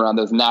way. I turn around,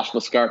 there's a Nashville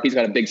scarf. He's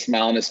got a big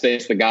smile on his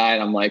face, the guy.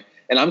 And I'm like,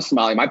 and I'm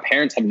smiling. My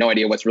parents have no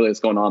idea what's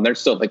going on. They're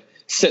still like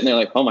sitting there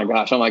like, oh my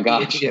gosh. And I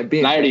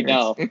already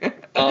know.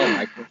 Oh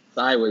my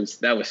goodness.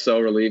 That was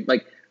so relieved.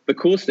 Like the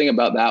coolest thing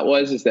about that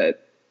is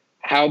that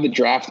how the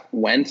draft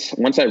went,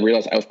 once I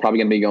realized I was probably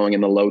going to be going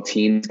in the low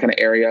teens kind of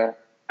area,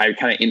 I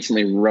kind of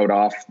instantly wrote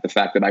off the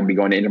fact that I'd be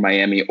going to Inter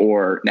Miami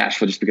or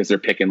Nashville just because they're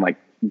picking like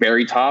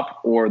very top,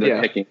 or they're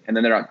picking, and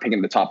then they're not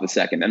picking the top of the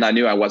second. And I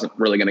knew I wasn't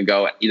really going to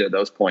go at either of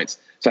those points.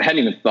 So I hadn't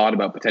even thought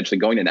about potentially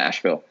going to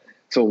Nashville.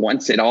 So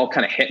once it all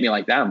kind of hit me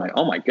like that, I'm like,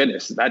 oh my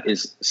goodness, that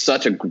is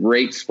such a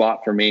great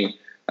spot for me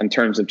in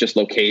terms of just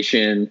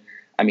location.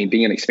 I mean,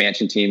 being an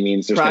expansion team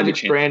means there's going to be a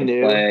chance brand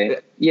new. Play.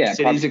 Yeah,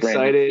 city's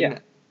exciting. Yeah.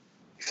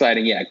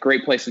 Exciting. Yeah,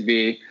 great place to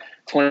be.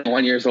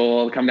 21 years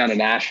old, come down to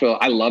Nashville.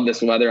 I love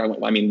this weather.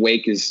 I mean,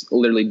 Wake is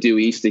literally due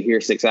east to here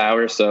 6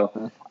 hours.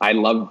 So I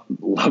love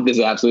this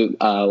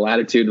absolute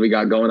latitude we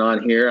got going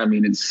on here. I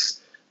mean, it's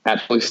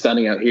absolutely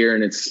stunning out here,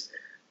 and it's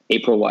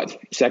April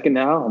 2nd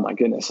now. Oh my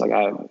goodness.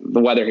 The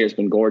weather here has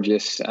been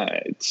gorgeous.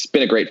 It's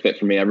been a great fit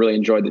for me. I really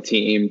enjoyed the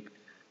team.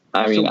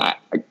 I mean, I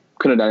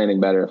couldn't have done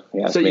anything better.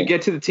 Yeah. So you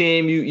get to the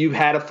team, you've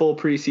had a full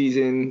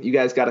preseason, you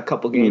guys got a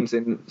couple games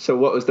in. So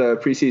what was the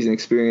preseason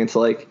experience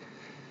like?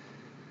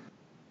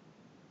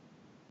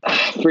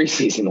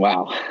 Preseason,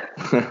 wow.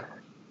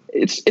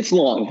 It's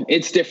long.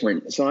 It's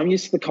different. So I'm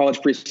used to the college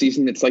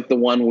preseason. It's like the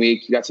 1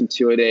 week. You got some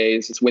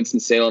 2-a-days. It's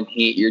Winston-Salem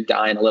heat. You're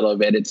dying a little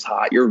bit. It's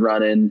hot. You're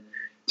running,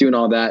 doing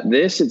all that.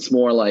 It's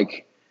more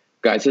like,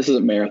 guys, this is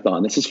a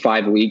marathon. This is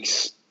 5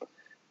 weeks.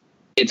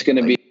 It's going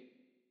to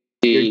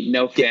be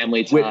no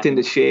family time. Whipped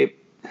into shape.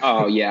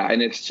 Oh yeah,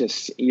 and it's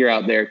just you're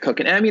out there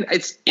cooking. And I mean,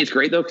 it's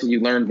great though because you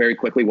learn very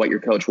quickly what your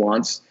coach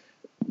wants.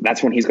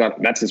 That's when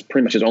that's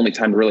pretty much his only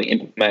time to really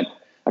implement.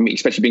 I mean,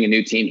 especially being a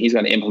new team, he's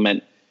going to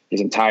implement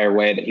his entire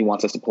way that he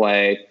wants us to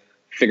play,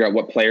 figure out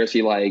what players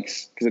he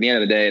likes. Because at the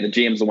end of the day, the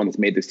GM's the one that's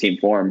made this team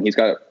for him. He's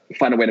got to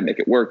find a way to make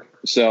it work.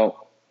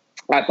 So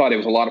I thought it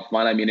was a lot of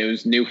fun. I mean, it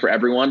was new for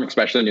everyone,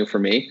 especially new for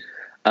me.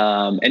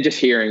 And just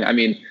hearing, I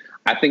mean,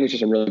 I think it's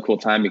just a really cool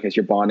time because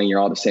you're bonding. You're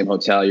all at the same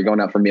hotel. You're going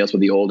out for meals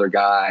with the older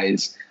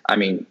guys. I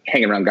mean,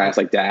 hanging around guys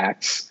like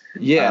Dax.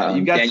 Yeah,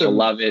 you got Daniel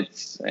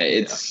Lovitz.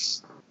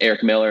 It's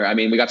Eric Miller. I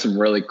mean, we got some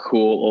really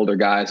cool older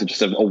guys that just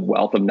have a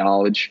wealth of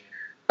knowledge.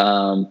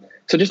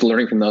 So just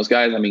learning from those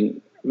guys. I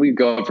mean, we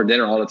go out for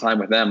dinner all the time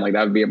with them. Like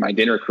that would be my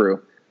dinner crew.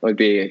 It would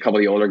be a couple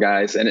of the older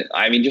guys. And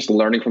I mean, just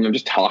learning from them,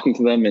 just talking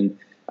to them. And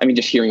I mean,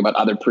 just hearing about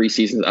other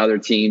preseasons, other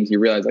teams, you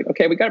realize like,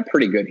 okay, we got it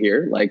pretty good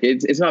here. Like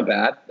it's not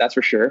bad. That's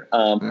for sure.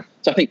 So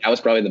I think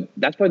that's probably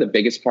the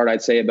biggest part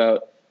I'd say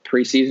about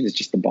preseason is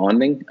just the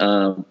bonding,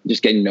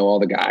 just getting to know all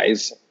the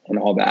guys and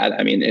all that.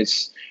 I mean,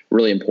 it's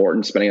really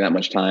important spending that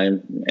much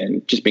time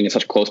and just being in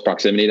such close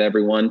proximity to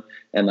everyone.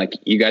 And like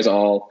you guys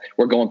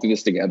we're going through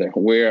this together.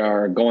 We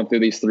are going through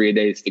these 3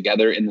 days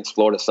together in this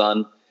Florida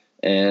sun.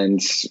 And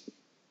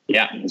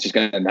yeah,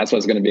 that's what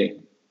it's going to be.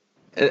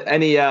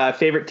 Any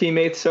favorite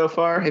teammates so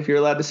far, if you're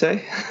allowed to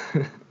say?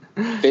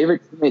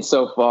 Favorite teammates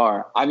so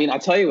far? I mean, I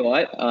tell you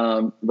what,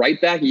 right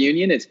back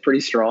Union is pretty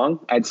strong.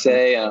 I'd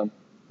say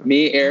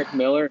me, Eric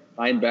Miller,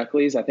 Ryan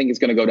Beckles, I think it's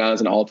going to go down as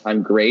an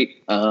all-time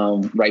great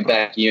right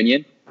back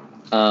Union.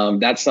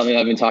 That's something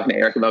I've been talking to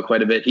Eric about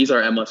quite a bit. He's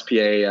our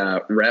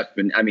MSPA rep,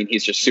 and I mean,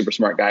 he's just a super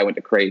smart guy. Went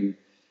to Creighton,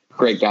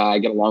 great guy. I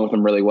get along with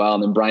him really well.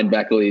 And then Brian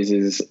Beckles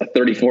is a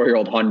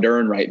 34-year-old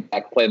Honduran right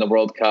back, playing the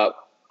World Cup.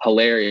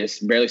 Hilarious,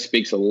 barely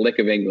speaks a lick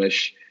of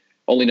English,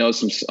 only knows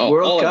some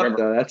World Cup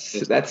though. That's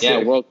yeah,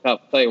 sick. World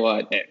Cup. Tell you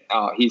what,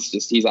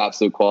 he's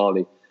absolute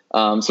quality.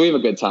 So we have a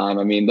good time.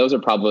 I mean, those are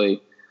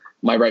probably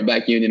my right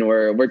back Union.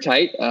 We're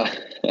tight,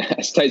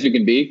 as tight as we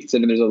can be,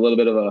 considering there's a little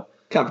bit of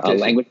a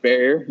language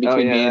barrier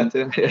between me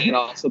and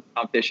also the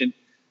competition.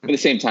 But at the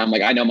same time,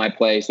 like I know my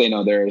place, they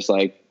know theirs.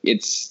 Like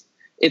it's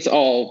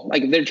all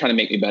like they're trying to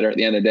make me better. At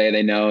the end of the day,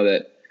 they know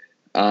that.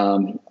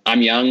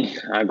 I'm young.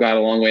 I've got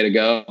a long way to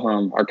go.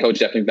 Our coach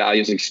definitely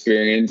values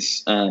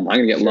experience. I'm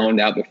going to get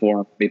loaned out before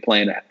I'll be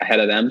playing ahead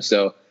of them.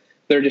 So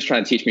they're just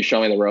trying to teach me,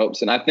 show me the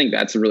ropes. And I think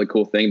that's a really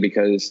cool thing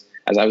because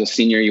as I was a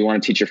senior, you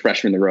want to teach your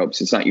freshmen the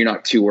ropes. You're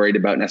not too worried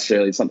about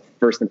necessarily it's not the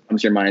first thing that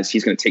comes to your mind is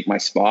he's going to take my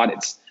spot.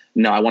 It's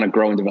no, I want to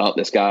grow and develop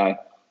this guy.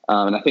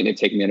 And I think they've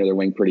taken me under their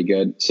wing pretty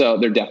good. So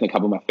they're definitely a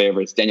couple of my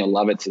favorites. Daniel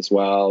Lovitz as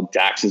well.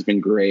 Dax has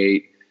been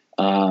great.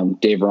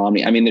 Dave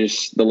Romney. I mean,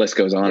 the list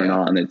goes on and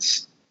on.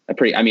 It's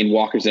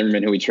Walker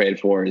Zimmerman, who we traded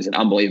for, is an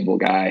unbelievable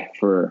guy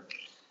for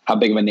how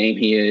big of a name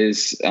he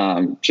is.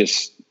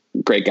 Just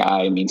great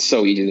guy. I mean,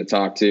 so easy to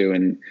talk to.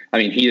 And I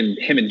mean,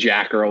 him and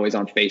Jack are always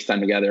on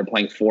FaceTime together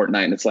playing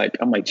Fortnite. And it's like,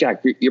 I'm like,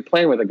 Jack, you're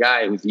playing with a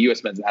guy who's the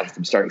U.S. men's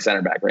national starting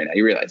center back right now.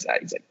 You realize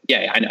that? He's like,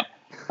 yeah, I know.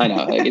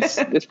 Like,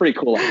 it's pretty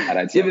cool like that,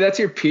 I'd say. Yeah, but that's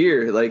your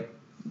peer. Like,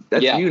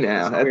 that's you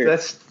now.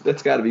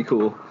 That's got to be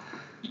cool.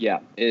 Yeah,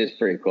 it is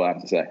pretty cool, I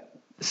have to say.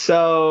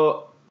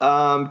 So,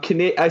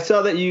 I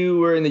saw that you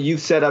were in the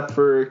youth setup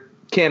for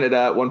Canada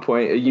at one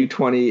point, a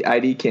U20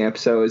 ID camp.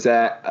 So is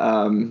that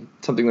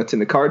something that's in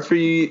the cards for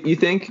you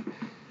think?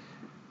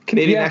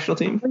 Canadian national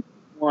team?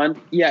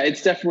 Yeah,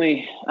 it's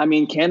definitely – I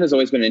mean, Canada's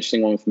always been an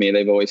interesting one with me.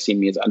 They've always seen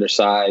me as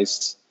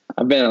undersized.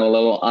 I've been a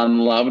little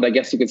unloved, I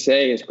guess you could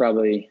say, is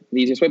probably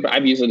the easiest way. But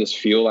I've used it as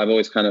fuel. I've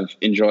always kind of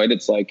enjoyed it.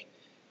 It's like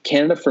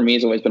Canada for me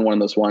has always been one of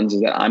those ones is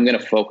that I'm going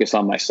to focus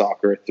on my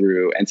soccer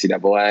through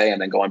NCAA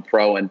and then going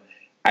pro and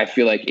I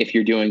feel like if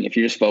you're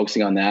just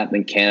focusing on that,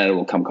 then Canada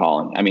will come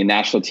calling. I mean,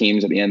 national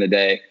teams at the end of the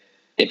day,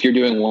 if you're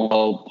doing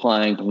well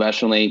playing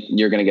professionally,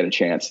 you're going to get a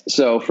chance.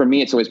 So for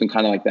me, it's always been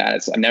kind of like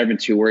that. I've never been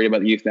too worried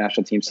about the youth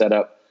national team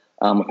setup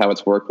with how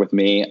it's worked with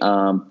me. At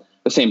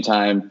the same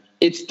time,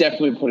 it's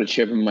definitely put a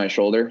chip on my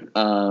shoulder.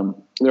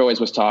 There always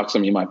was talks. I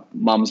mean, my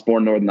mom's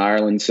born in Northern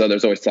Ireland, so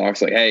there's always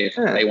talks like, hey, if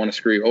they want to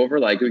screw you over,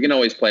 like we can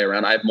always play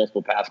around. I have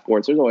multiple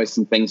passports. There's always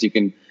some things you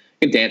can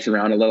dance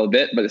around a little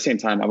bit, but at the same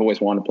time, I've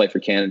always wanted to play for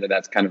Canada.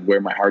 That's kind of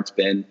where my heart's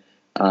been.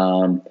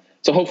 So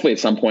hopefully at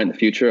some point in the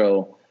future,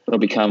 it'll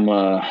become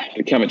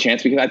a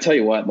chance, because I tell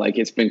you what, like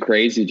it's been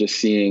crazy just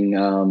seeing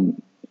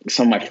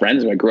some of my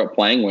friends who I grew up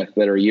playing with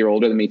that are a year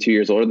older than me, 2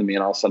 years older than me,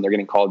 and all of a sudden they're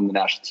getting called into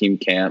national team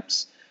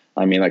camps.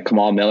 I mean, like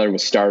Kamal Miller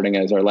was starting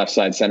as our left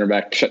side center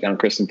back, shut down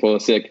Kristen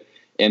Pulisic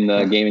in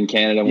the game in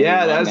Canada.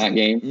 Yeah, that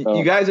game. So,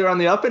 you guys are on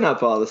the up and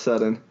up all of a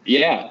sudden.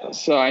 Yeah.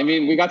 So, I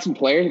mean, we got some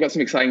players, we got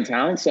some exciting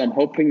talent. So I'm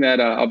hoping that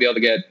I'll be able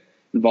to get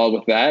involved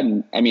with that.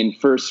 And I mean,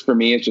 first for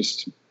me, it's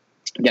just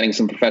getting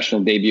some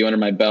professional debut under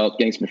my belt,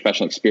 getting some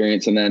professional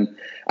experience. And then,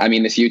 I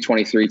mean, this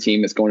U23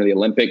 team that's going to the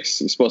Olympics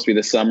was supposed to be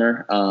this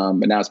summer,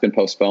 but now it's been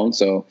postponed.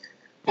 So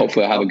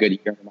hopefully I'll have a good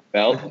year under my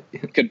belt.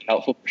 It could be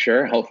helpful for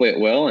sure. Hopefully it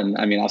will. And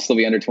I mean, I'll still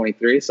be under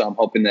 23. So I'm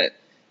hoping that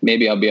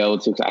maybe I'll be able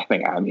to,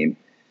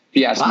 if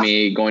you ask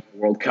me, going to the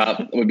World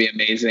Cup would be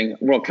amazing.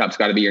 World Cup's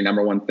got to be your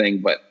number one thing,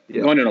 but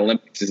going to an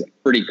Olympics is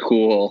pretty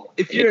cool.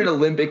 If you're an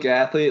Olympic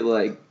athlete,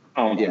 like,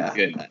 oh my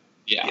goodness.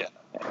 Yeah.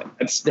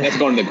 That's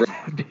going to the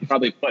grave.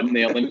 Probably putting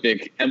the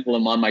Olympic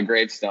emblem on my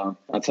gravestone.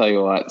 I'll tell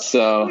you what.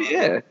 So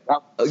you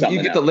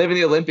get to live in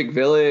the Olympic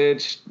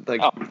Village.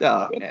 Like,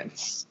 man,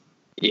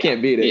 you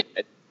can't beat it.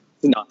 Yeah.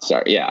 No,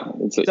 sorry. Yeah.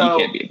 You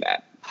can't beat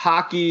that.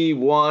 Hockey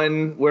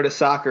won. Where does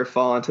soccer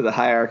fall into the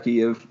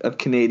hierarchy of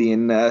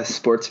Canadian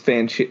sports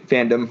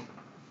fandom?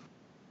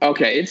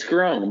 Okay, it's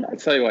grown. I'll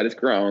tell you what, it's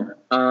grown.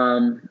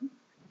 Well,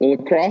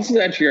 lacrosse is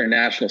actually our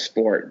national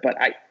sport, but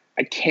I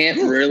can't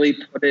really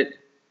put it.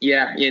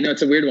 Yeah,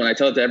 it's a weird one. I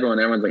tell it to everyone.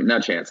 Everyone's like, no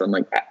chance. I'm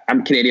like,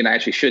 I'm Canadian. I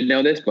actually should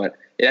know this, but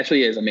it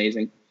actually is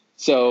amazing.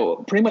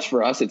 So pretty much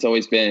for us, it's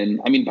always been,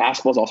 I mean,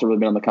 basketball's also really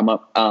been on the come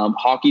up.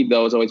 Hockey,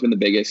 though, has always been the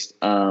biggest.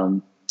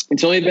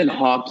 It's only been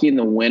hockey in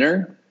the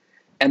winter.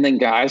 And then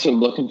guys are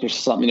looking for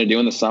something to do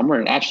in the summer.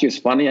 And actually, it's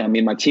funny. I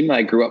mean, my team that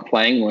I grew up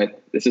playing with,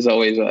 this is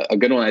always a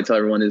good one I tell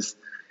everyone, is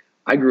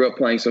I grew up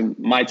playing. So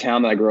my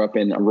town that I grew up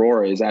in,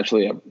 Aurora, is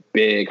actually a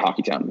big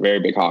hockey town, very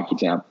big hockey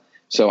town.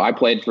 So I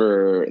played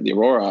for the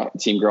Aurora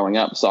team growing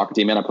up, soccer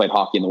team, and I played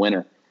hockey in the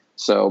winter.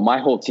 So my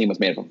whole team was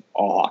made up of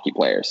all hockey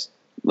players.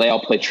 They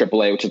all played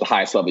AAA, which is the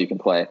highest level you can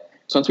play.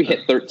 So once we hit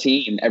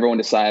 13, everyone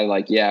decided,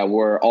 like, yeah,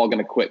 we're all going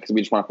to quit because we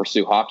just want to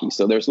pursue hockey.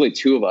 So there's really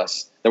two of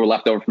us that were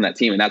left over from that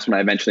team, and that's when I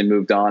eventually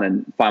moved on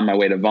and found my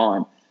way to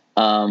Vaughan.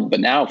 But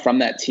now from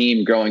that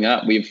team growing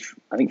up,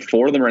 I think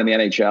 4 of them are in the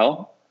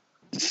NHL.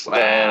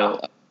 Wow.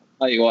 I'll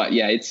tell you what,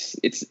 yeah,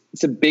 it's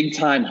a big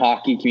time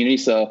hockey community.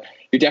 So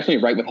you're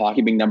definitely right with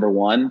hockey being number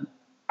one.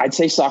 I'd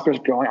say soccer's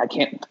growing.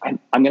 I'm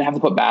going to have to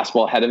put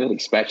basketball ahead of it,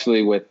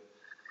 especially with,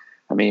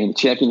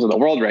 champions of the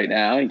world right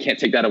now. You can't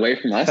take that away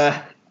from us.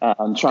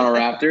 Toronto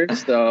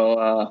Raptors.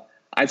 So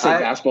I'd say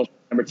basketball's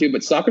number 2,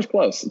 but soccer's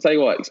close. I'll tell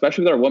you what,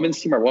 especially with our women's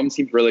team. Our women's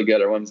team's really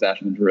good. Our women's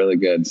national team's really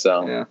good.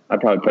 So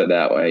I'd probably put it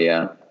that way,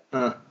 yeah.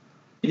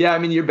 Yeah, I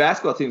mean, your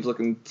basketball team's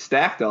looking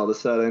stacked all of a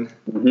sudden.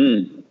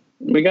 Mm-hmm.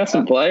 We got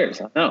some players.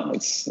 I know.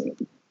 It's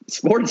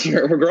sports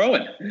here. We're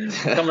growing.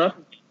 Coming up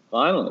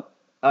finally.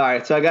 All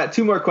right, so I got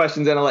 2 more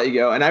questions, and I'll let you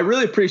go. And I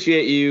really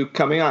appreciate you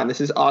coming on. This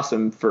is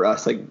awesome for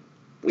us. Like,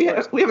 we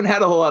haven't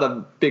had a whole lot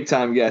of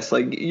big-time guests.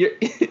 Like,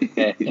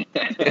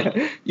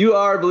 you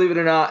are, believe it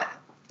or not,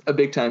 a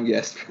big-time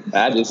guest.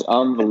 That is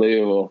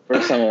unbelievable.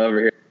 First time I'm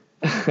over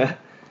here.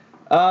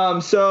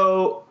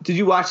 So did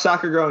you watch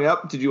soccer growing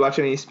up? Did you watch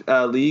any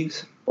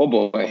leagues? Oh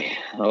boy.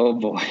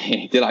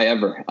 Did I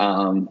ever?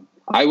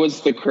 I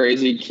was the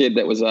crazy kid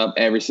that was up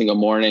every single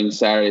morning,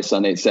 Saturday,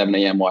 Sunday at 7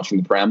 a.m.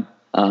 watching the Prem.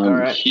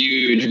 Right.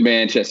 Huge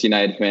Manchester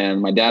United fan.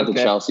 My dad's a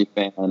Chelsea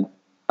fan.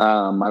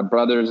 My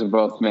brothers are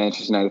both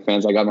Manchester United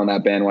fans. I got on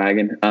that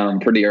bandwagon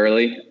pretty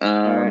early.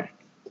 Right.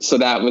 So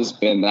that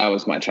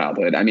was my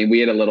childhood. I mean, we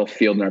had a little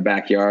field in our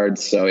backyard,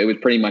 so it was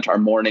pretty much our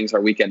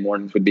weekend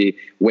mornings would be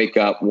wake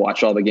up,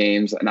 watch all the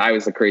games. And I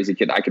was the crazy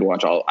kid. I'd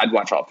watch all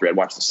 3. I'd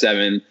watch the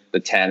 7, the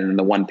 10, and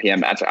the 1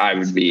 p.m. match. I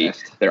would be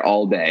there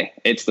all day.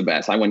 It's the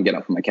best. I wouldn't get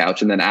up from my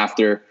couch. And then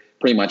after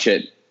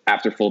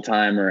full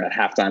time or at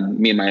halftime,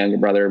 me and my younger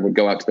brother would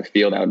go out to the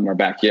field out in our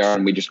backyard,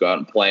 and we'd just go out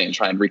and play and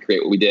try and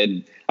recreate what we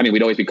did. I mean,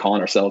 we'd always be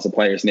calling ourselves the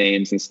players'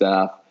 names and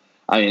stuff.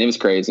 I mean, it was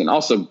crazy. And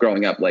also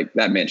growing up, like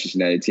that Manchester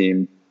United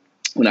team,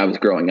 when I was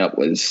growing up,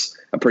 was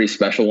a pretty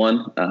special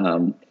one.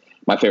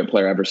 My favorite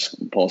player ever,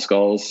 Paul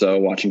Scholes. So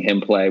watching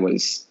him play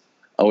was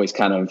always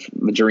kind of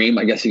the dream,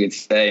 I guess you could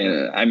say.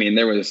 And I mean,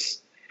 it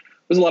was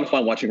a lot of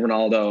fun watching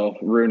Ronaldo,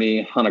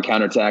 Rooney on a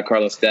counterattack,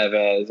 Carlos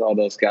Tevez, all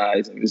those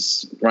guys. It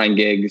was Ryan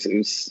Giggs. It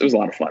was a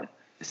lot of fun.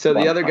 So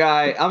the other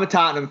guy, I'm a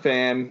Tottenham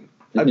fan.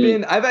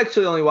 Mm-hmm. I've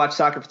actually only watched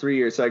soccer for 3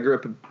 years. So I grew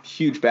up a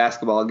huge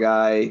basketball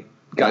guy.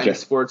 got into Gotcha.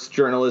 sports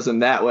journalism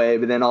that way,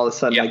 but then all of a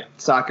sudden, Yeah. like,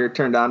 soccer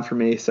turned on for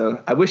me.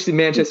 So I wish the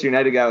Manchester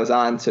United guy was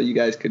on so you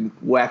guys could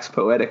wax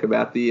poetic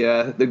about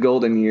the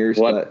golden years.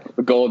 What But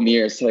the golden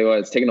years? Tell you what,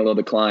 it's taken a little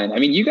decline. I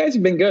mean, you guys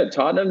have been good.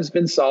 Tottenham's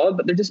been solid,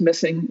 but they're just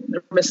missing.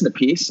 They're missing a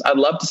piece. I'd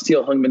love to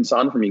steal Heung-min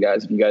Son from you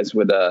guys if you guys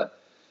would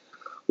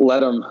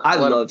let him. I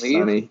let him love leave.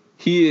 Sonny.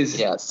 He is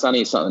Yeah,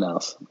 Sonny's something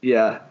else.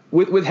 yeah.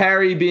 With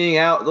Harry being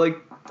out like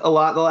a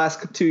lot the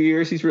last 2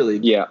 years, he's really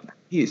Yeah,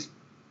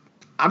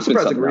 I'm It's been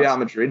surprised like something Real else.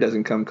 Madrid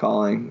doesn't come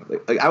calling.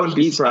 Like I wouldn't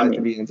be surprised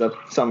if he ends up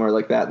somewhere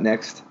like that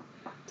next.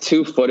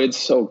 2-footed,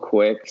 so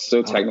quick,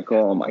 so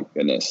technical. Oh my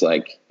goodness!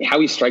 Like how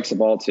he strikes the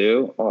ball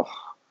too. Oh,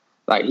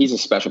 like he's a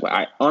special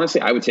player.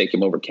 Honestly, I would take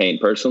him over Kane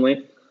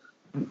personally.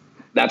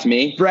 That's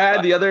me.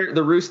 Brad, the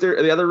other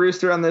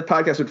rooster on the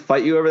podcast would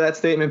fight you over that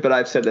statement, but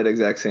I've said that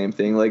exact same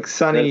thing. Like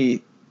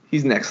Sonny,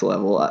 he's next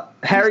level.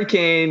 Harry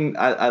Kane,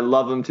 I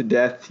love him to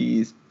death.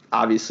 He's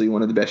obviously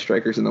one of the best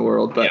strikers in the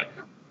world, but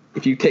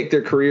if you take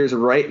their careers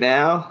right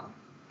now,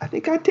 I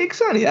think I'd take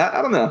Sonny.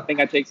 I don't know. I think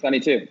I'd take Sonny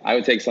too. I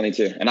would take Sonny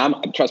too.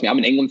 And trust me, I'm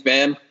an England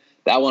fan.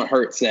 That won't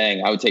hurt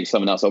saying I would take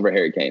someone else over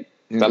Harry Kane.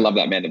 I love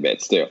that man to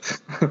bits too.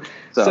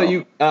 So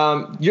you,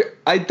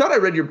 I thought I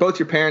read both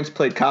your parents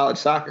played college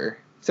soccer.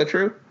 Is that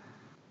true?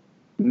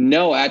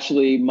 No,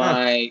 actually,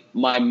 my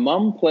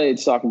mom played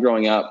soccer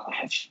growing up.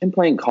 She's been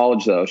playing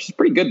college though. She's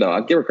pretty good though.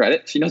 I'll give her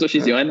credit. She knows what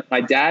she's doing.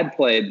 My dad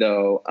played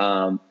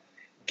though.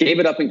 Gave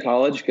it up in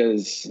college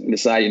because he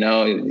decided,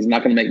 he's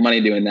not going to make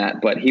money doing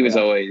that. But he was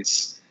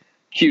always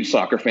a huge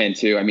soccer fan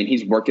too. I mean,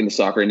 he's worked in the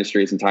soccer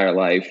industry his entire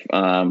life.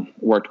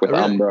 Worked with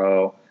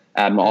Umbro,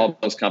 Admiral, all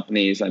those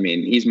companies. I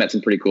mean, he's met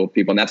some pretty cool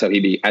people, and that's how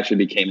he actually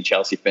became a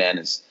Chelsea fan.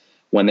 Is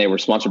when they were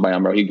sponsored by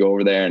Umbro, he'd go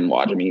over there and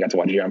watch him. He got to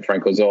watch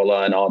Gianfranco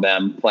Zola and all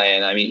them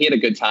playing. I mean, he had a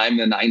good time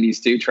in the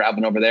 90s too,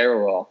 traveling over there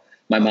while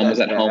my mom was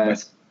at home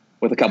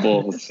with a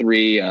couple of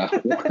three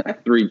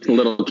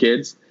little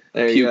kids.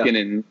 Puking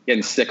and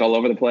getting sick all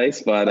over the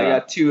place, but I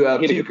got two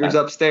pukers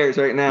upstairs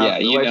right now. Yeah,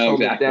 you know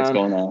exactly what's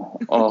going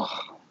on. Oh,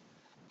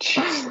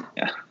 jeez.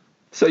 Yeah.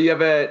 So you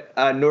have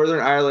a Northern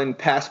Ireland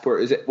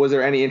passport. Was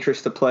there any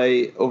interest to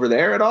play over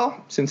there at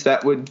all, since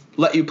that would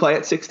let you play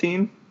at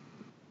 16?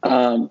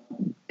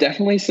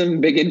 Definitely some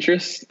big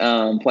interest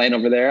playing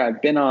over there.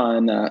 I've been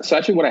on. So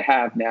actually, what I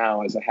have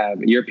now is I have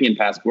a European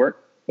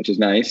passport, which is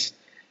nice,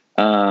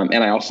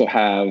 and I also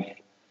have.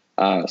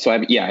 I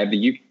have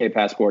the UK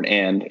passport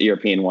and a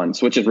European one,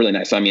 which is really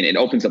nice. So, I mean, it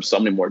opens up so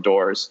many more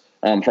doors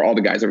for all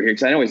the guys over here.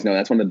 Because I always know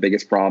that's one of the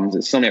biggest problems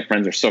is so many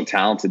friends are so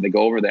talented. They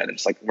go over there and they're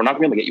just like, we're not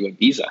going to be able to get you a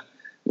visa.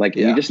 Like,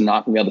 you're just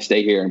not going to be able to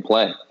stay here and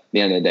play at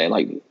the end of the day.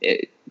 Like,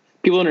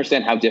 people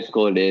understand how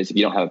difficult it is if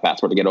you don't have a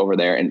passport to get over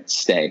there and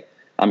stay,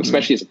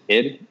 especially as a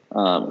kid.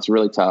 It's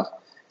really tough.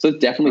 So it's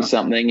definitely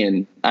something.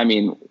 And, I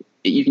mean,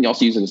 you can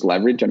also use it as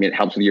leverage. I mean, it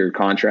helps with your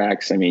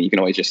contracts. I mean, you can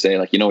always just say,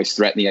 like, you can always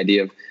threaten the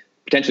idea of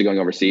potentially going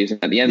overseas.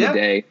 And at the end of the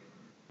day,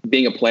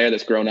 being a player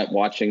that's grown up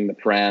watching the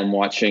Prem, I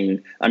watch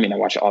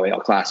all the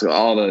El Clasico,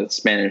 all the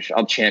Spanish,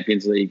 all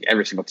Champions League,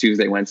 every single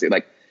Tuesday, Wednesday.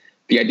 Like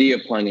the idea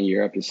of playing in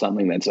Europe is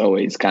something that's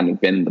always kind of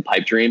been the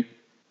pipe dream.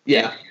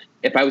 Yeah.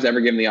 If I was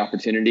ever given the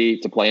opportunity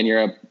to play in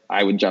Europe,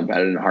 I would jump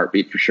at it in a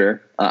heartbeat for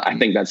sure. I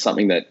think that's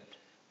something that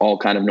all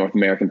kind of North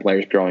American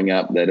players growing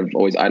up that have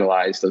always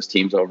idolized those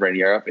teams over in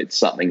Europe. It's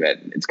something that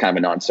it's kind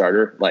of a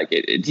non-starter. Like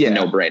it's a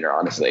no-brainer,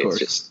 honestly. It's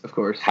just, of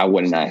course, how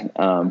wouldn't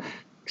I?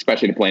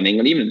 Especially to play in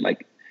England, even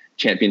like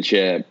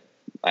championship,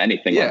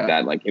 anything like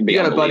that. Like you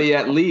got a buddy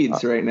at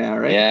Leeds right now,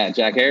 right? Yeah,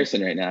 Jack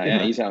Harrison right now.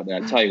 Yeah, he's out there.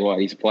 I tell you what,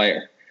 he's a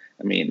player.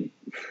 I mean,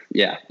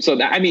 yeah. So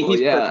that, he's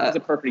a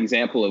perfect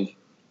example of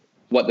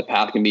what the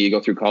path can be. You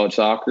go through college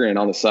soccer, and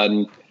all of a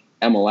sudden,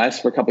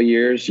 MLS for a couple of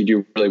years, you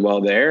do really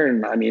well there,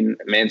 and I mean,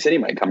 Man City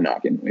might come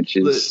knocking. Which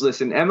is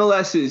listen,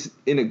 MLS is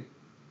in a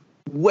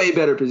way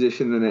better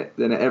position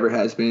than it ever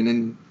has been,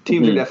 and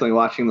teams are definitely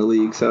watching the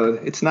league. So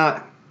it's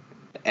not.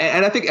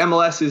 And I think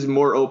MLS is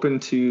more open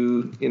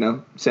to,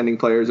 sending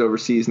players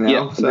overseas now.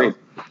 Yeah, so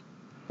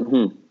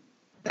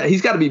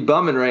he's got to be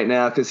bumming right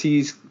now because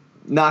he's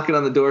knocking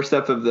on the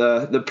doorstep of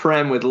the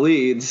Prem with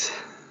Leeds.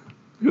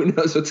 Who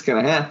knows what's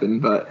going to happen?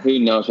 But who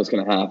knows what's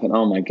going to happen?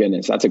 Oh my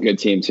goodness, that's a good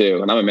team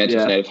too. And I'm a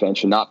Manchester United fan,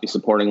 should not be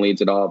supporting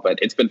Leeds at all. But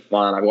it's been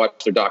fun. I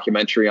watched their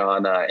documentary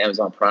on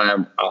Amazon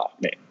Prime. Oh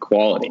man,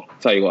 quality. I'll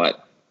tell you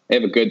what, they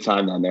have a good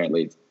time down there at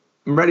Leeds.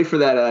 I'm ready for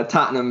that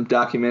Tottenham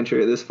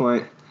documentary at this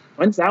point.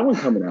 When's that one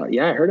coming out?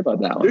 Yeah, I heard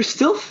about that one. They're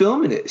still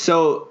filming it.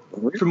 So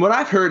from what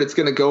I've heard, it's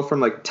going to go from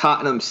like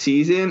Tottenham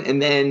season,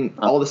 and then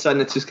all of a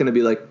sudden it's just going to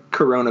be like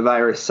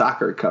coronavirus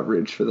soccer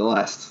coverage for the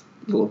last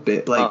little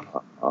bit. Like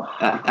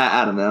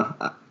I don't know.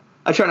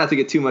 I try not to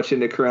get too much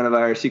into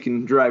coronavirus. You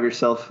can drive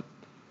yourself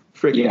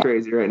freaking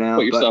crazy right now.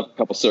 Put yourself a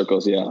couple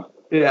circles,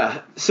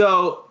 Yeah.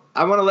 So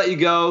I want to let you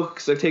go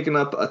because I've taken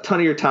up a ton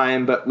of your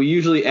time, but we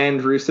usually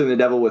end Roosting the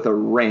Devil with a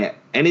rant.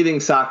 Anything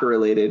soccer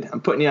related. I'm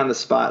putting you on the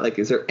spot. Like,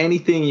 is there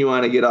anything you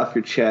want to get off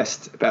your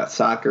chest about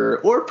soccer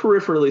or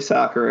peripherally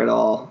soccer at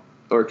all?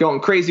 Or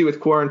going crazy with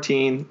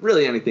quarantine?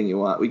 Really anything you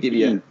want. We give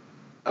you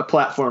a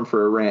platform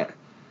for a rant.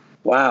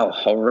 Wow,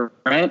 a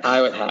rant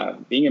I would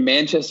have. Being a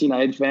Manchester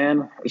United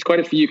fan, there's quite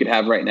a few you could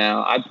have right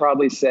now. I'd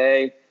probably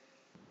say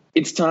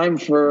it's time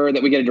that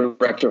we get a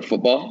director of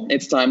football.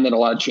 It's time that a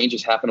lot of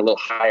changes happen a little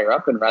higher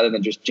up, and rather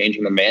than just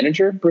changing the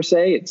manager per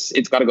se,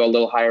 it's got to go a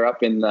little higher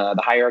up in the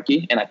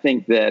hierarchy. And I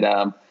think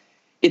that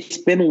it's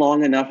been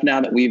long enough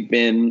now that we've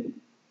been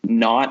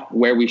not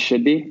where we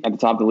should be at the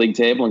top of the league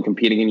table and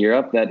competing in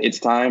Europe, that it's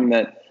time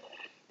that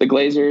the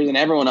Glazers and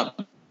everyone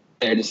up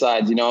there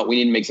decides, you know what, we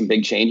need to make some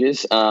big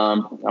changes.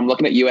 I'm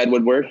looking at you, Ed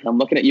Woodward. I'm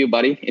looking at you,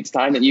 buddy. It's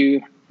time that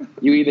you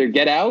either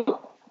get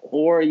out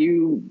or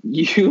you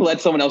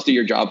let someone else do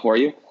your job for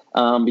you,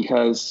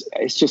 because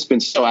it's just been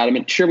so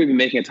adamant. Sure, we've been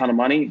making a ton of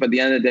money, but at the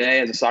end of the day,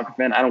 as a soccer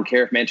fan, I don't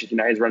care if Manchester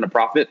United is running a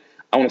profit.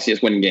 I want to see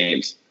us winning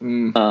games.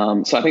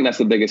 So I think that's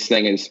the biggest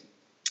thing, is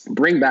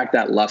bring back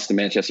that lust to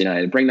Manchester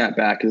United. Bring that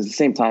back, because at the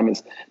same time,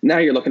 is now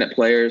you're looking at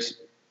players,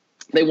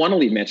 they want to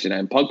leave Manchester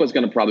United. Pogba's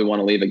going to probably want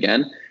to leave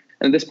again.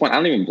 And at this point, I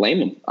don't even blame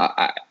them.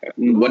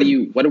 What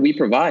do we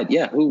provide?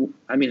 Yeah, who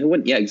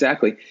wouldn't? Yeah,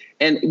 exactly.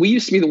 And we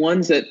used to be the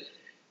ones that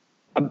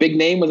a big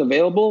name was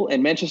available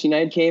and Manchester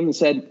United came and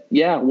said,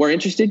 yeah, we're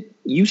interested.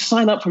 You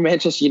sign up for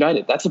Manchester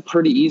United. That's a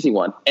pretty easy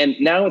one. And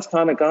now it's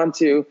kind of gone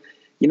to,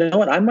 you know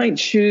what, I might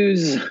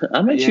choose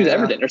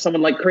Everton or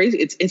someone like crazy.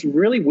 It's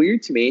really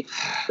weird to me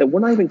that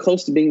we're not even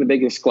close to being the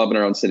biggest club in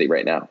our own city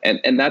right now.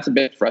 And that's a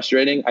bit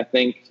frustrating, I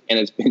think. And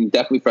it's been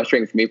definitely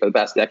frustrating for me for the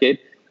past decade.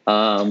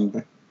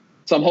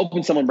 So I'm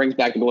hoping someone brings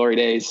back the glory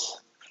days.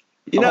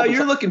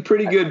 You're looking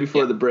pretty good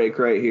before the break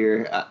right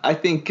here. I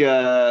think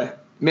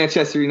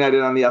Manchester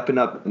United on the up and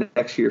up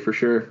next year for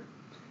sure.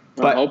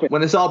 But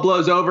when this all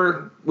blows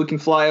over, we can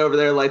fly over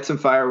there, light some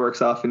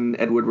fireworks off in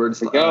Ed Woodward's.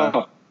 There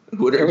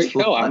we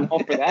go. I'm all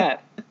for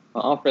that.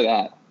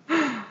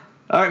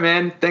 All right,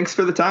 man. Thanks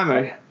for the time.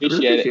 I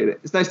appreciate it.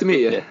 It's nice to meet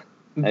you.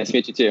 Nice to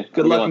meet you too.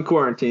 Good luck in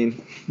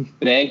quarantine.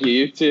 Thank you.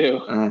 You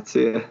too.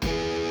 See ya.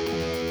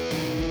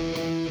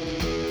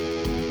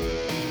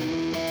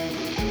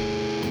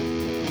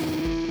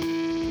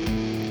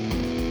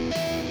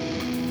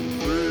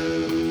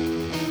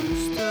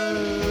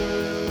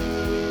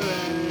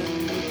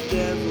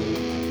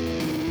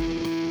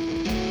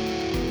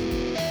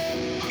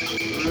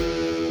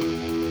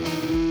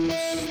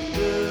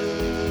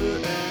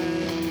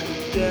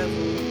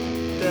 Devil.